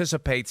don't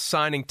anticipate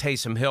signing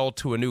Taysom Hill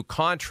to a new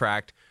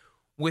contract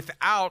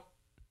without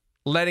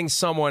letting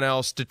someone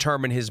else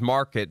determine his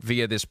market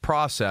via this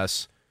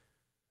process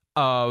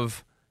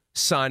of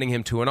signing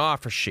him to an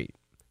offer sheet.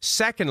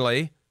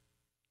 Secondly,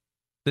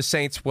 the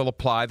Saints will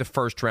apply the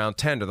first-round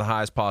tender, the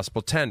highest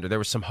possible tender. There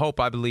was some hope,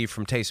 I believe,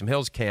 from Taysom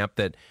Hill's camp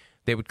that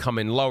they would come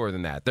in lower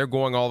than that. They're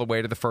going all the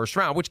way to the first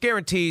round, which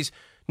guarantees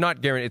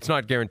it's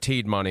not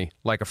guaranteed money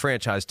like a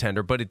franchise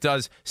tender, but it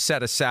does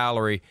set a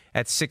salary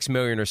at $6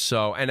 million or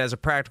so, and as a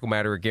practical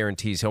matter, it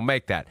guarantees he'll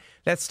make that.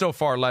 That's still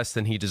far less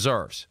than he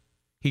deserves.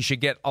 He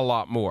should get a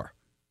lot more.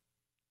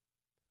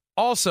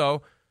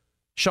 Also,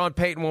 Sean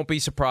Payton won't be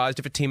surprised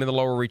if a team in the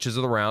lower reaches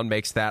of the round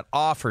makes that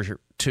offer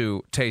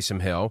to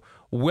Taysom Hill,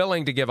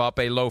 willing to give up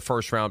a low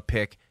first-round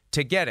pick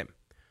to get him.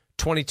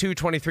 22,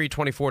 23,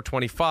 24,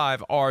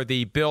 25 are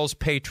the Bills,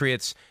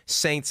 Patriots,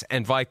 Saints,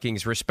 and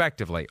Vikings,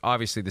 respectively.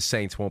 Obviously, the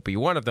Saints won't be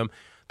one of them.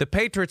 The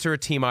Patriots are a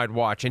team I'd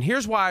watch, and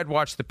here's why I'd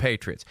watch the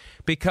Patriots.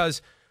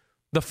 Because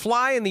the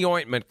fly in the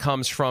ointment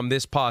comes from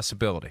this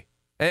possibility.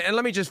 And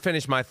let me just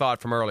finish my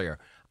thought from earlier.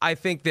 I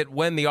think that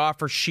when the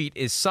offer sheet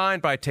is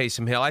signed by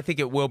Taysom Hill, I think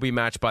it will be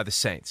matched by the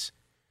Saints.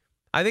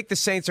 I think the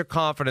Saints are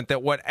confident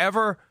that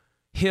whatever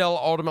Hill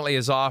ultimately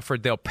is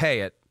offered, they'll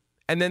pay it,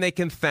 and then they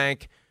can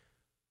thank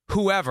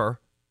whoever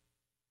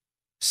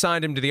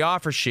signed him to the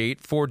offer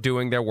sheet for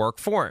doing their work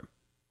for him.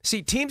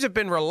 See, teams have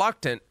been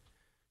reluctant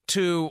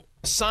to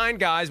sign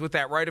guys with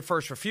that right of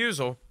first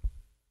refusal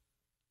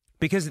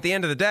because at the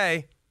end of the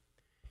day,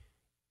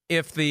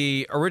 if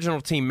the original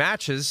team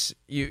matches,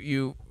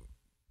 you've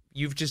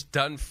just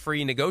done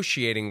free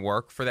negotiating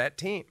work for that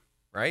team,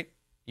 right?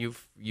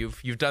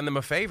 You've done them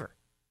a favor.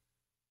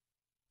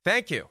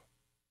 Thank you.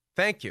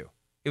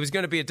 It was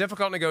going to be a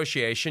difficult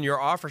negotiation. Your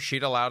offer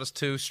sheet allowed us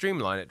to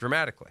streamline it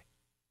dramatically.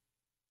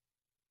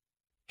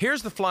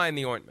 Here's the fly in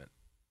the ointment.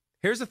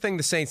 Here's the thing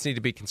the Saints need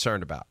to be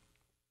concerned about.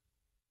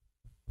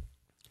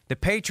 The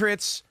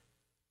Patriots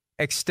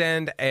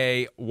extend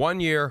a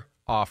one-year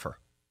offer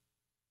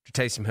to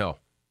Taysom Hill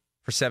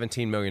for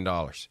 $17 million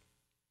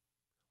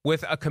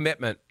with a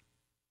commitment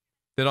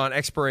that on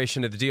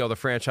expiration of the deal, the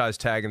franchise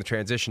tag and the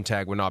transition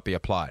tag would not be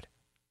applied.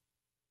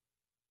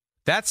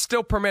 That's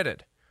still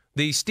permitted.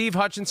 The Steve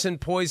Hutchinson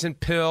poison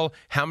pill,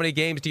 how many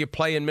games do you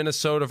play in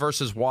Minnesota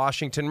versus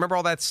Washington? Remember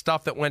all that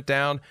stuff that went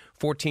down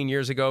 14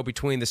 years ago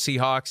between the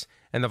Seahawks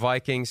and the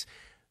Vikings?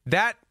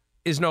 That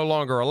is no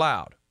longer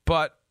allowed.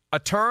 But a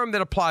term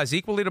that applies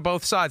equally to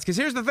both sides. Because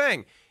here's the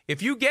thing.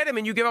 If you get him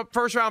and you give up a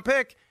first-round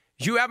pick,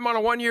 you have him on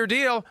a one-year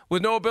deal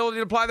with no ability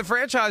to apply the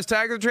franchise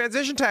tag or the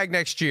transition tag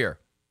next year.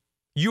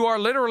 You are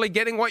literally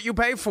getting what you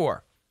pay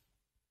for.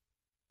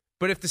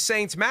 But if the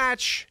Saints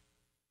match,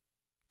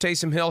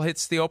 Taysom Hill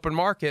hits the open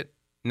market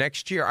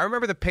next year. I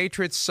remember the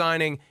Patriots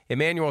signing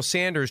Emmanuel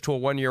Sanders to a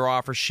one-year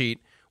offer sheet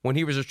when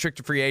he was a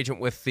restricted free agent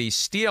with the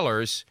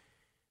Steelers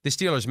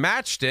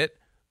matched it,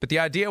 but the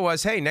idea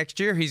was, hey, next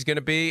year he's going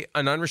to be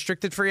an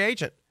unrestricted free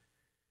agent.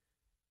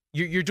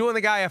 You're doing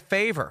the guy a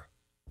favor.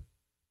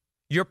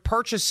 You're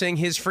purchasing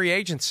his free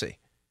agency.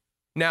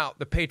 Now,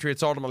 the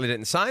Patriots ultimately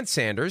didn't sign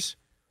Sanders,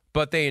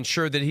 but they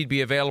ensured that he'd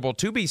be available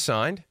to be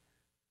signed.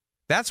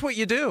 That's what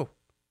you do.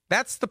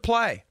 That's the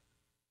play.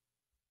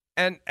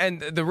 And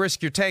the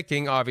risk you're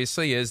taking,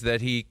 obviously, is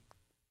that he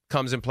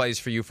comes and plays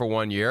for you for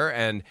 1 year,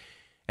 and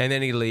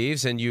then he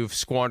leaves, and you've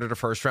squandered a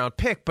first-round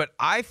pick. But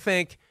I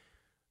think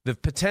the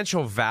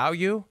potential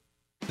value,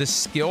 the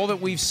skill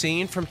that we've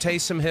seen from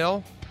Taysom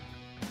Hill,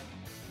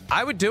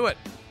 I would do it.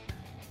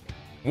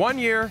 1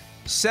 year,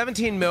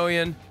 $17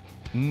 million,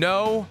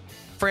 no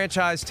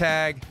franchise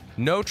tag,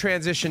 no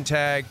transition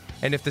tag,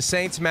 and if the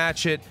Saints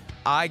match it,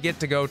 I get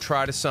to go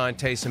try to sign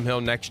Taysom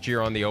Hill next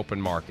year on the open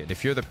market.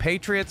 If you're the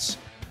Patriots,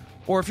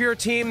 or if you're a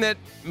team that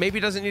maybe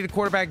doesn't need a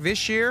quarterback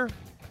this year,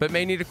 but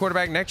may need a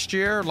quarterback next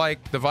year,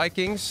 like the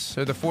Vikings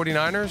or the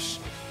 49ers,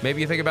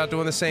 maybe you think about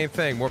doing the same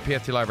thing. More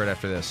PFT Live right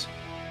after this.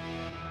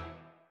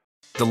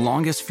 The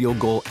longest field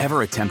goal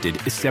ever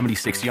attempted is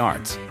 76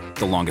 yards.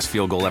 The longest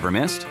field goal ever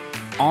missed?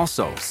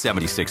 Also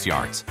 76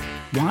 yards.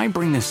 Why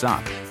bring this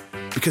up?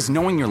 Because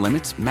knowing your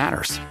limits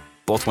matters,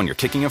 both when you're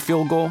kicking a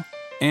field goal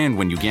and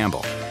when you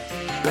gamble.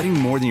 Betting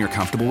more than you're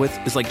comfortable with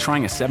is like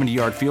trying a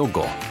 70-yard field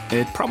goal.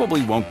 It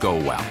probably won't go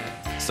well.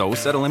 So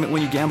set a limit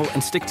when you gamble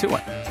and stick to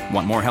it.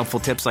 Want more helpful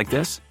tips like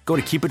this? Go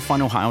to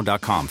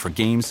keepitfunohio.com for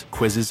games,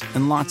 quizzes,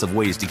 and lots of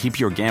ways to keep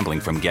your gambling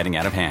from getting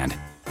out of hand.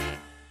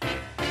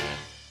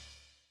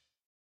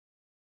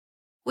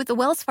 With the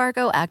Wells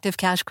Fargo Active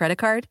Cash Credit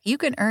Card, you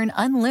can earn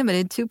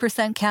unlimited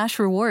 2% cash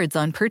rewards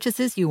on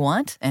purchases you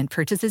want and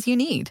purchases you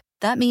need.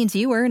 That means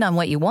you earn on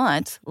what you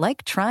want,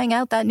 like trying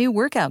out that new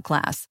workout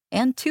class,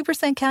 and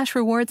 2% cash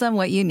rewards on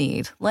what you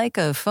need, like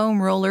a foam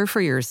roller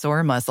for your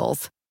sore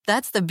muscles.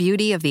 That's the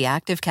beauty of the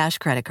Active Cash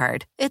Credit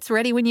Card. It's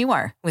ready when you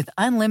are, with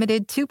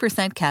unlimited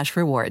 2% cash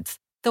rewards.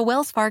 The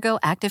Wells Fargo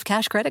Active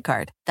Cash Credit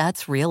Card.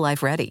 That's real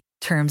life ready.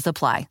 Terms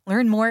apply.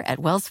 Learn more at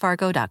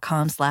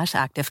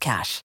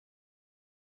wellsfargo.com/activecash.